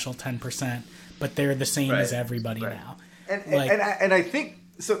the special 10%, but they're the same as everybody now. And I think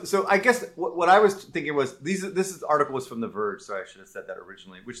So I guess what I was thinking was article was from The Verge, so I should have said that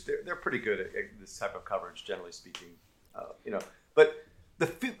originally. Which they're pretty good at this type of coverage, generally speaking, But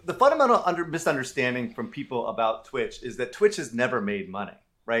the fundamental misunderstanding from people about Twitch is that Twitch has never made money,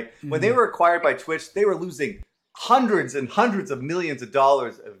 right? Mm-hmm. When they were acquired by Twitch, they were losing hundreds and hundreds of millions of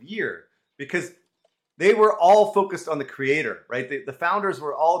dollars a year because they were all focused on the creator, right? The founders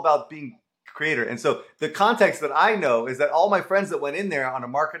were all about being creator. And so the context that I know is that all my friends that went in there on a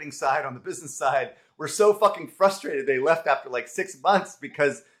marketing side, on the business side, were so fucking frustrated they left after like 6 months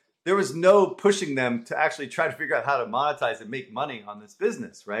because there was no pushing them to actually try to figure out how to monetize and make money on this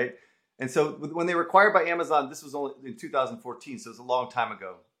business, right? And so when they were acquired by Amazon, this was only in 2014, so it was a long time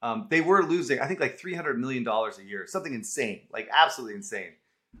ago. They were losing, I think, like $300 million a year, something insane, like absolutely insane.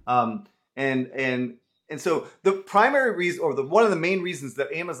 And so the primary reason, or one of the main reasons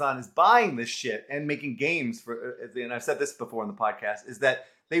that Amazon is buying this shit and making games and I've said this before in the podcast, is that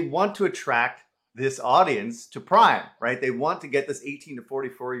they want to attract this audience to Prime, right? They want to get this 18 to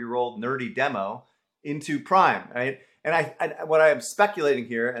 44-year-old nerdy demo into Prime, right? And what I am speculating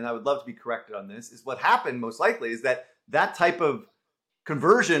here, and I would love to be corrected on this, is what happened most likely is that type of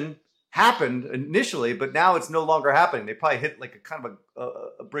conversion happened initially, but now it's no longer happening. They probably hit like a kind of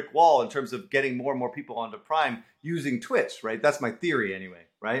a brick wall in terms of getting more and more people onto Prime using Twitch, right? That's my theory anyway,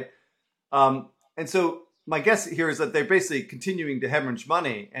 right? And so my guess here is that they're basically continuing to hemorrhage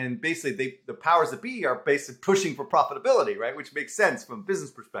money, and basically the powers that be are basically pushing for profitability, right? Which makes sense from a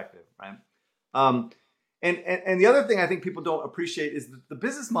business perspective, right? And the other thing I think people don't appreciate is that the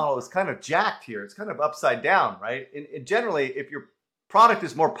business model is kind of jacked here. It's kind of upside down, right? And generally, if your product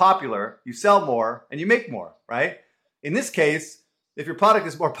is more popular, you sell more and you make more, right? In this case, if your product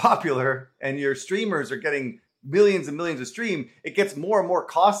is more popular and your streamers are getting millions and millions of stream, it gets more and more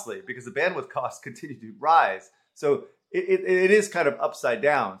costly because the bandwidth costs continue to rise. So it is kind of upside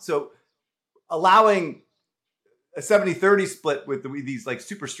down. So allowing a 70-30 split with these like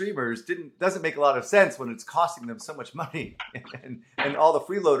super streamers doesn't make a lot of sense when it's costing them so much money and all the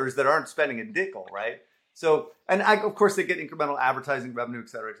freeloaders that aren't spending a nickel, right? So, of course, they get incremental advertising revenue, et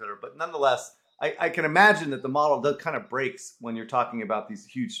cetera, but nonetheless, I can imagine that the model kind of breaks when you're talking about these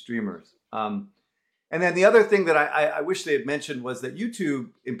huge streamers. And then the other thing that I wish they had mentioned was that YouTube,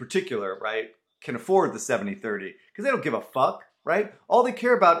 in particular, right, can afford the 70-30 because they don't give a fuck, right? All they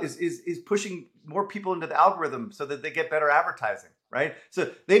care about is pushing more people into the algorithm so that they get better advertising, right?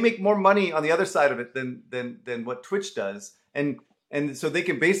 So they make more money on the other side of it than what Twitch does, and so they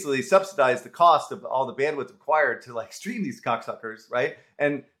can basically subsidize the cost of all the bandwidth required to like stream these cocksuckers, right?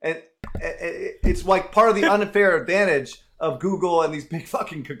 And it's like part of the unfair advantage of Google and these big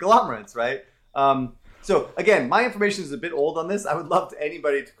fucking conglomerates, right? So again, my information is a bit old on this. I would love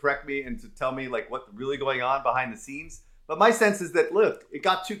anybody to correct me and to tell me like what's really going on behind the scenes. But my sense is that, look, it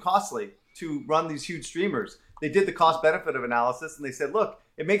got too costly to run these huge streamers. They did the cost benefit of analysis and they said, look,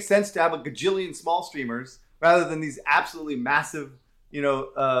 it makes sense to have a gajillion small streamers rather than these absolutely massive,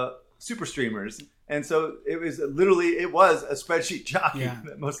 super streamers. And so it was a spreadsheet jockey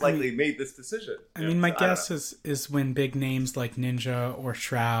that most likely made this decision. I mean, my guess is when big names like Ninja or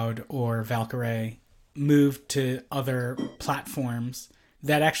Shroud or Valkyrae moved to other platforms,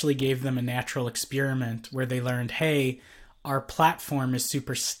 that actually gave them a natural experiment where they learned, hey, our platform is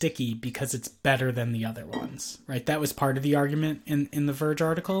super sticky because it's better than the other ones, right? That was part of the argument in the Verge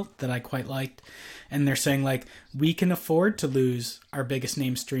article that I quite liked. And they're saying, like, we can afford to lose our biggest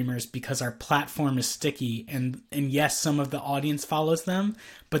name streamers because our platform is sticky. And yes, some of the audience follows them,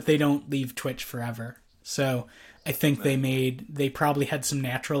 but they don't leave Twitch forever. So I think they probably had some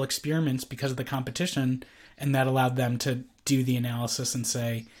natural experiments because of the competition, and that allowed them to do the analysis and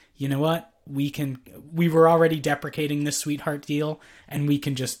say, you know what? We were already deprecating this sweetheart deal, and we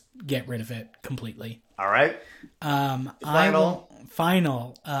can just get rid of it completely. All right. Final.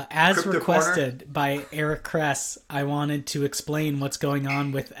 As Crypto requested Corner. by Eric Kress, I wanted to explain what's going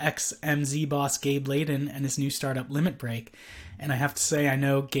on with ex-MZ boss Gabe Layden and his new startup Limit Break. And I have to say, I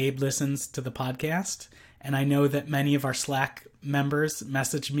know Gabe listens to the podcast, and I know that many of our Slack members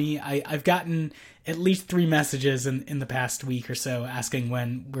messaged me. I've gotten at least 3 messages in the past week or so asking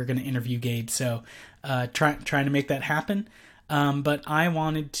when we're going to interview Gabe. So trying to make that happen. But I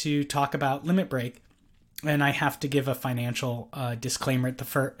wanted to talk about Limit Break, and I have to give a financial disclaimer at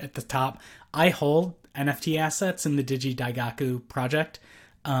the top. I hold NFT assets in the Digi Daigaku project,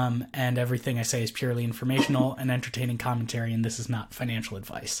 and everything I say is purely informational and entertaining commentary, and this is not financial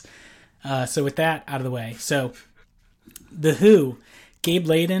advice. So with that out of the way, so The Who Gabe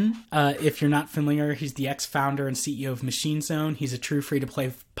Layden, if you're not familiar, he's the ex-founder and CEO of Machine Zone. He's a true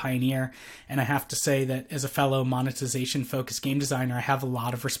free-to-play pioneer, and I have to say that as a fellow monetization-focused game designer, I have a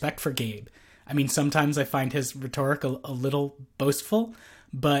lot of respect for Gabe. I mean, sometimes I find his rhetoric a little boastful,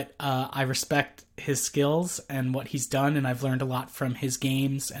 but I respect his skills and what he's done, and I've learned a lot from his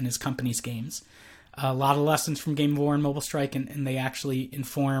games and his company's games. A lot of lessons from Game of War and Mobile Strike, and they actually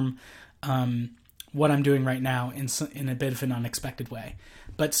inform what I'm doing right now in a bit of an unexpected way.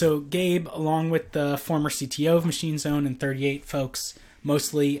 But so Gabe, along with the former CTO of Machine Zone and 38 folks,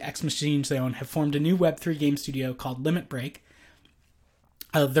 mostly ex-Machine Zone, have formed a new Web3 game studio called Limit Break.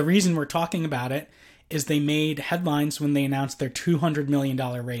 The reason we're talking about it is they made headlines when they announced their $200 million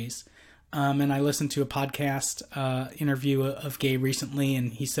raise. And I listened to a podcast interview of Gabe recently,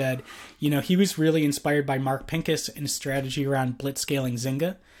 and he said, he was really inspired by Mark Pincus and his strategy around blitzscaling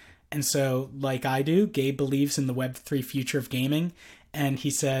Zynga. And so, like I do, Gabe believes in the Web3 future of gaming. And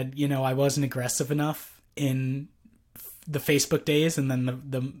he said, I wasn't aggressive enough in the Facebook days, and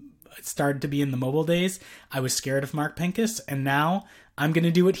then it started to be in the mobile days. I was scared of Mark Pincus, and now I'm going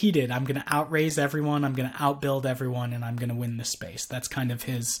to do what he did. I'm going to outraise everyone, I'm going to outbuild everyone, and I'm going to win this space. That's kind of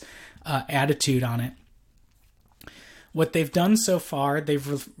his attitude on it. What they've done so far,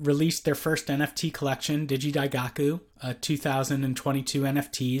 they've released their first NFT collection, Digidaigaku, 2022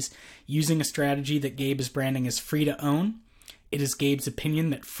 NFTs, using a strategy that Gabe is branding as free-to-own. It is Gabe's opinion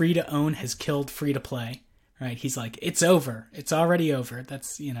that free-to-own has killed free-to-play. Right? He's like, it's over. It's already over.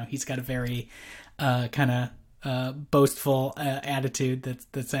 That's, he's got a very kind of boastful attitude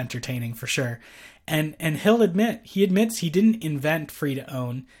that's entertaining for sure. And he admits he didn't invent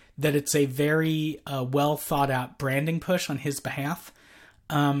free-to-own, that it's a very well thought out branding push on his behalf.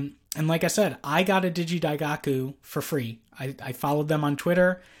 And like I said, I got a Digidaigaku for free. I followed them on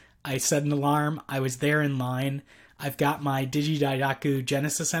Twitter. I set an alarm. I was there in line. I've got my Digidaigaku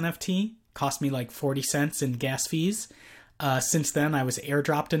Genesis NFT. Cost me like 40 cents in gas fees. Since then, I was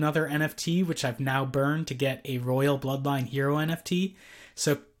airdropped another NFT, which I've now burned to get a Royal Bloodline Hero NFT.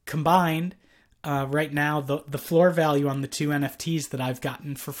 So combined, right now, the floor value on the two NFTs that I've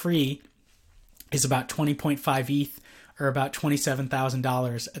gotten for free is about 20.5 ETH, or about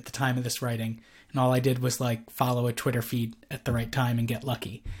 $27,000 at the time of this writing. And all I did was follow a Twitter feed at the right time and get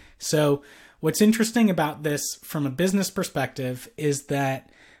lucky. So what's interesting about this from a business perspective is that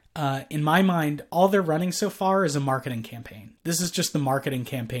in my mind, all they're running so far is a marketing campaign. This is just the marketing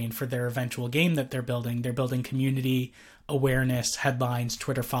campaign for their eventual game that they're building. They're building community awareness, headlines,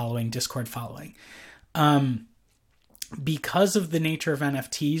 Twitter following, Discord following. Because of the nature of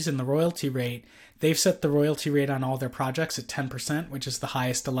NFTs and the royalty rate, they've set the royalty rate on all their projects at 10%, which is the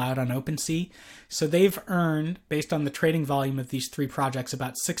highest allowed on OpenSea. So they've earned, based on the trading volume of these three projects,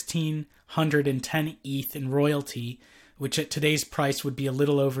 about 1,610 ETH in royalty, which at today's price would be a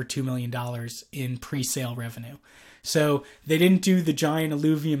little over $2 million in pre-sale revenue. So they didn't do the giant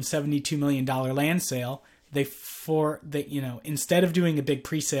Illuvium $72 million land sale. Instead of doing a big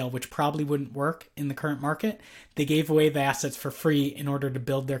pre-sale, which probably wouldn't work in the current market, they gave away the assets for free in order to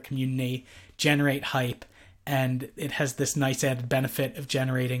build their community, generate hype, and it has this nice added benefit of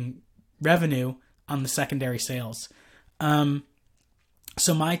generating revenue on the secondary sales.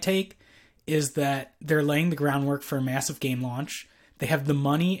 So my take is that they're laying the groundwork for a massive game launch. They have the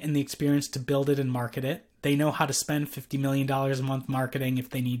money and the experience to build it and market it. They know how to spend $50 million a month marketing if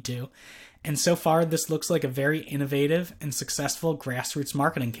they need to. And so far, this looks like a very innovative and successful grassroots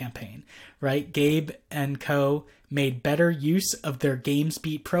marketing campaign, right? Gabe and co. made better use of their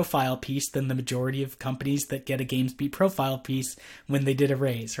GamesBeat profile piece than the majority of companies that get a GamesBeat profile piece when they did a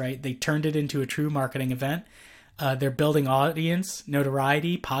raise, right? They turned it into a true marketing event. They're building audience,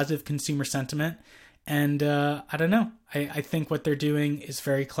 notoriety, positive consumer sentiment. And I don't know. I think what they're doing is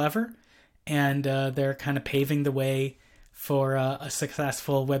very clever. And they're kind of paving the way for a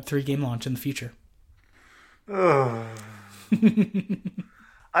successful Web3 game launch in the future. I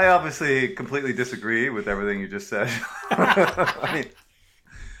obviously completely disagree with everything you just said. I mean,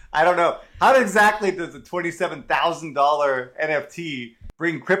 I don't know. How exactly does a $27,000 NFT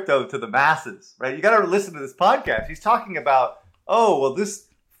bring crypto to the masses, right? You got to listen to this podcast. He's talking about, this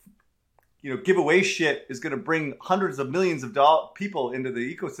giveaway shit is going to bring hundreds of millions of people into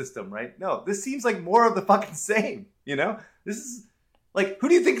the ecosystem, right? No, this seems like more of the fucking same, This is like, who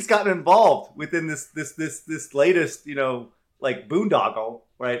do you think has gotten involved within this latest, boondoggle,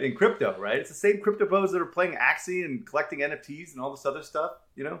 right, in crypto, right? It's the same crypto bros that are playing Axie and collecting NFTs and all this other stuff,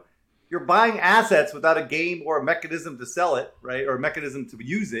 You're buying assets without a game or a mechanism to sell it, right? Or a mechanism to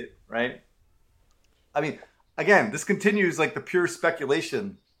use it, right? I mean, again, this continues like the pure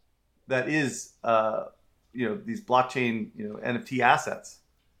speculation that is these blockchain NFT assets.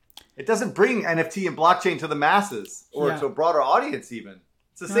 It doesn't bring NFT and blockchain to the masses or to a broader audience. Even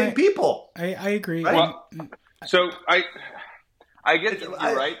it's the same people. I agree. Right? Well, so I get that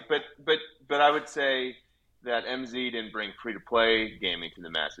you're right, but I would say that MZ didn't bring free-to-play gaming to the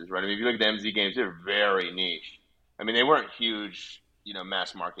masses, right? I mean, if you look at the MZ games, they're very niche. I mean, they weren't huge,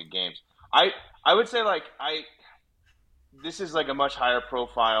 mass-market games. I would say, this is like a much higher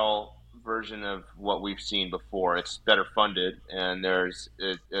profile version of what we've seen before. It's better funded, and there's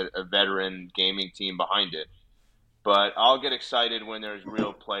a veteran gaming team behind it. But I'll get excited when there's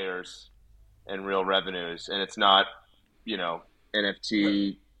real players and real revenues, and it's not,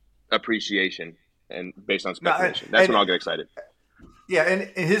 NFT appreciation and based on speculation. That's when I'll get excited. Yeah, and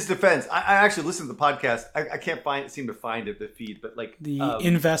in his defense, I actually listened to the podcast. I can't seem to find it, the feed, but the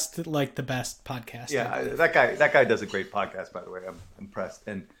Invest Like the Best podcast. Yeah, that guy does a great podcast, by the way. I'm impressed.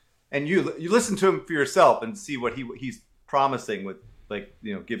 And you listen to him for yourself and see what he's promising with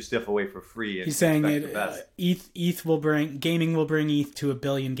give stuff away for free. And he's saying ETH will bring ETH to 1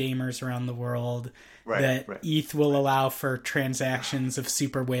 billion gamers around the world. Right. ETH will allow for transactions of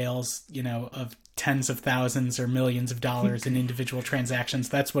super whales, of tens of thousands or millions of dollars in individual transactions.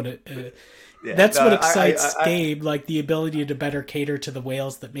 That's what what excites Gabe, the ability to better cater to the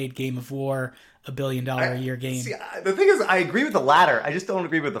whales that made Game of War $1 billion a year game. See, the thing is, I agree with the latter. I just don't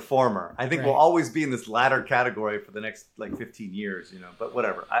agree with the former. I think we'll always be in this latter category for the next 15 years, but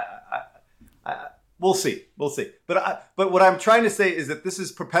whatever. We'll see. But what I'm trying to say is that this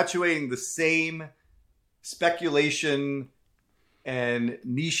is perpetuating the same speculation and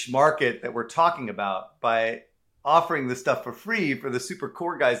niche market that we're talking about by offering this stuff for free for the super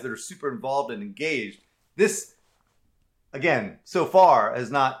core guys that are super involved and engaged. This, again, so far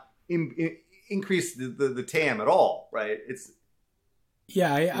has not increased the TAM at all, right?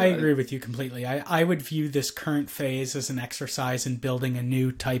 I agree with you completely. I would view this current phase as an exercise in building a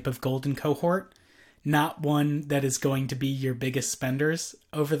new type of golden cohort, not one that is going to be your biggest spenders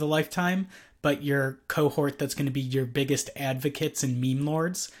over the lifetime, but your cohort that's going to be your biggest advocates and meme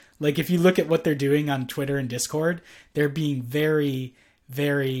lords. If you look at what they're doing on Twitter and Discord, they're being very,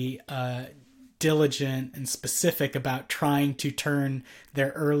 very diligent and specific about trying to turn their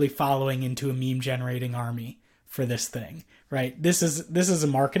early following into a meme generating army for this thing, right? This is a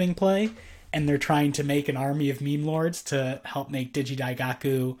marketing play, and they're trying to make an army of meme lords to help make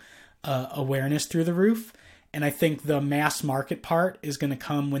Digidaigaku awareness through the roof. And I think the mass market part is going to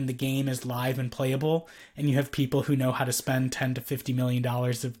come when the game is live and playable, and you have people who know how to spend $10 to $50 million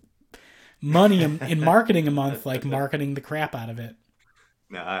of money in marketing a month, marketing the crap out of it.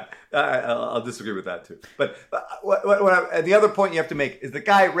 No, I'll disagree with that too. But the other point you have to make is the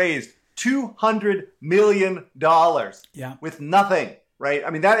guy raised $200 million with nothing, right? I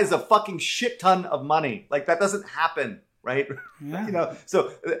mean, that is a fucking shit ton of money. That doesn't happen, right? Yeah.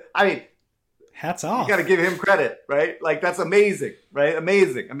 So, I mean, hats off. You got to give him credit, right? That's amazing, right?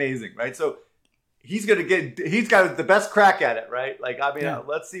 Amazing, right? So he's got the best crack at it, right?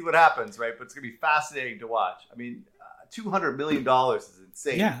 Let's see what happens, right? But it's going to be fascinating to watch. I mean, $200 million is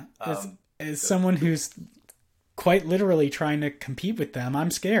insane. Yeah. As someone who's quite literally trying to compete with them, I'm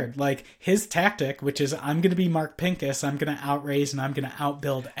scared. His tactic, which is I'm going to be Mark Pincus, I'm going to outraise and I'm going to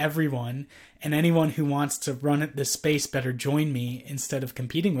outbuild everyone. And anyone who wants to run at this space better join me instead of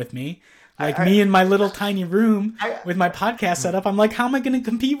competing with me. Me in my little tiny room with my podcast set up, I'm how am I going to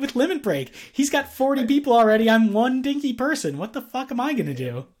compete with Limit Break? He's got 40 people already. I'm one dinky person. What the fuck am I going to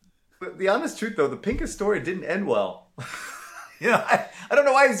do? But the honest truth, though, the Pincus story didn't end well. I don't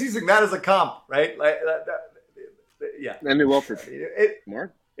know why he's using that as a comp, right? Yeah. It ended well for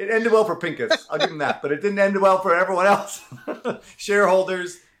Mark. It ended well for Pincus. I'll give him that. But it didn't end well for everyone else.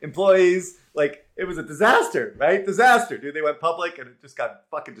 Shareholders, employees. It was a disaster, right? Disaster, dude. They went public and it just got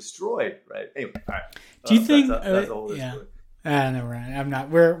fucking destroyed, right? Anyway, all right. Do you think? That's a whole story. No, Ryan. I'm not.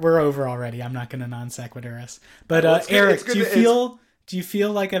 We're over already. I'm not going to non sequitur us. But Eric, do you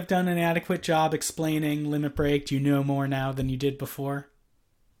feel like I've done an adequate job explaining Limit Break? Do you know more now than you did before?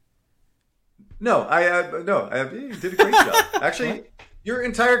 No, you did a great job. Actually, your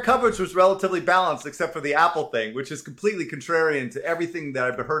entire coverage was relatively balanced except for the Apple thing, which is completely contrarian to everything that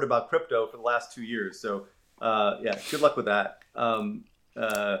I've heard about crypto for the last 2 years. So, good luck with that. I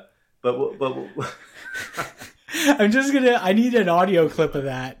need an audio clip of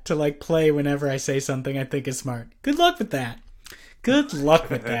that to play whenever I say something I think is smart. Good luck with that.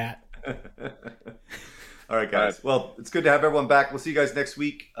 All right, guys. Well, it's good to have everyone back. We'll see you guys next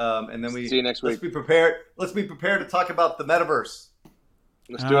week. And then see you next week. Let's be prepared. Let's be prepared to talk about the metaverse.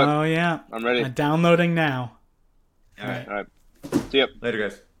 Let's do it. Oh, yeah. I'm ready. I'm downloading now. All right. All right. See ya. Later,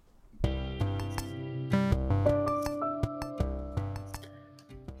 guys.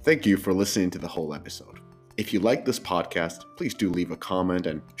 Thank you for listening to the whole episode. If you like this podcast, please do leave a comment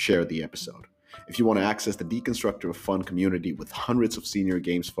and share the episode. If you want to access the Deconstructor of Fun community with hundreds of senior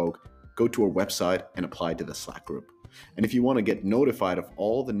games folk, go to our website and apply to the Slack group. And if you want to get notified of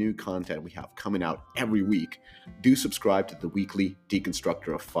all the new content we have coming out every week, do subscribe to the weekly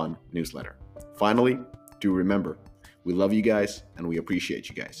Deconstructor of Fun newsletter. Finally, do remember, we love you guys and we appreciate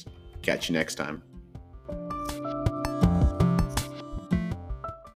you guys. Catch you next time.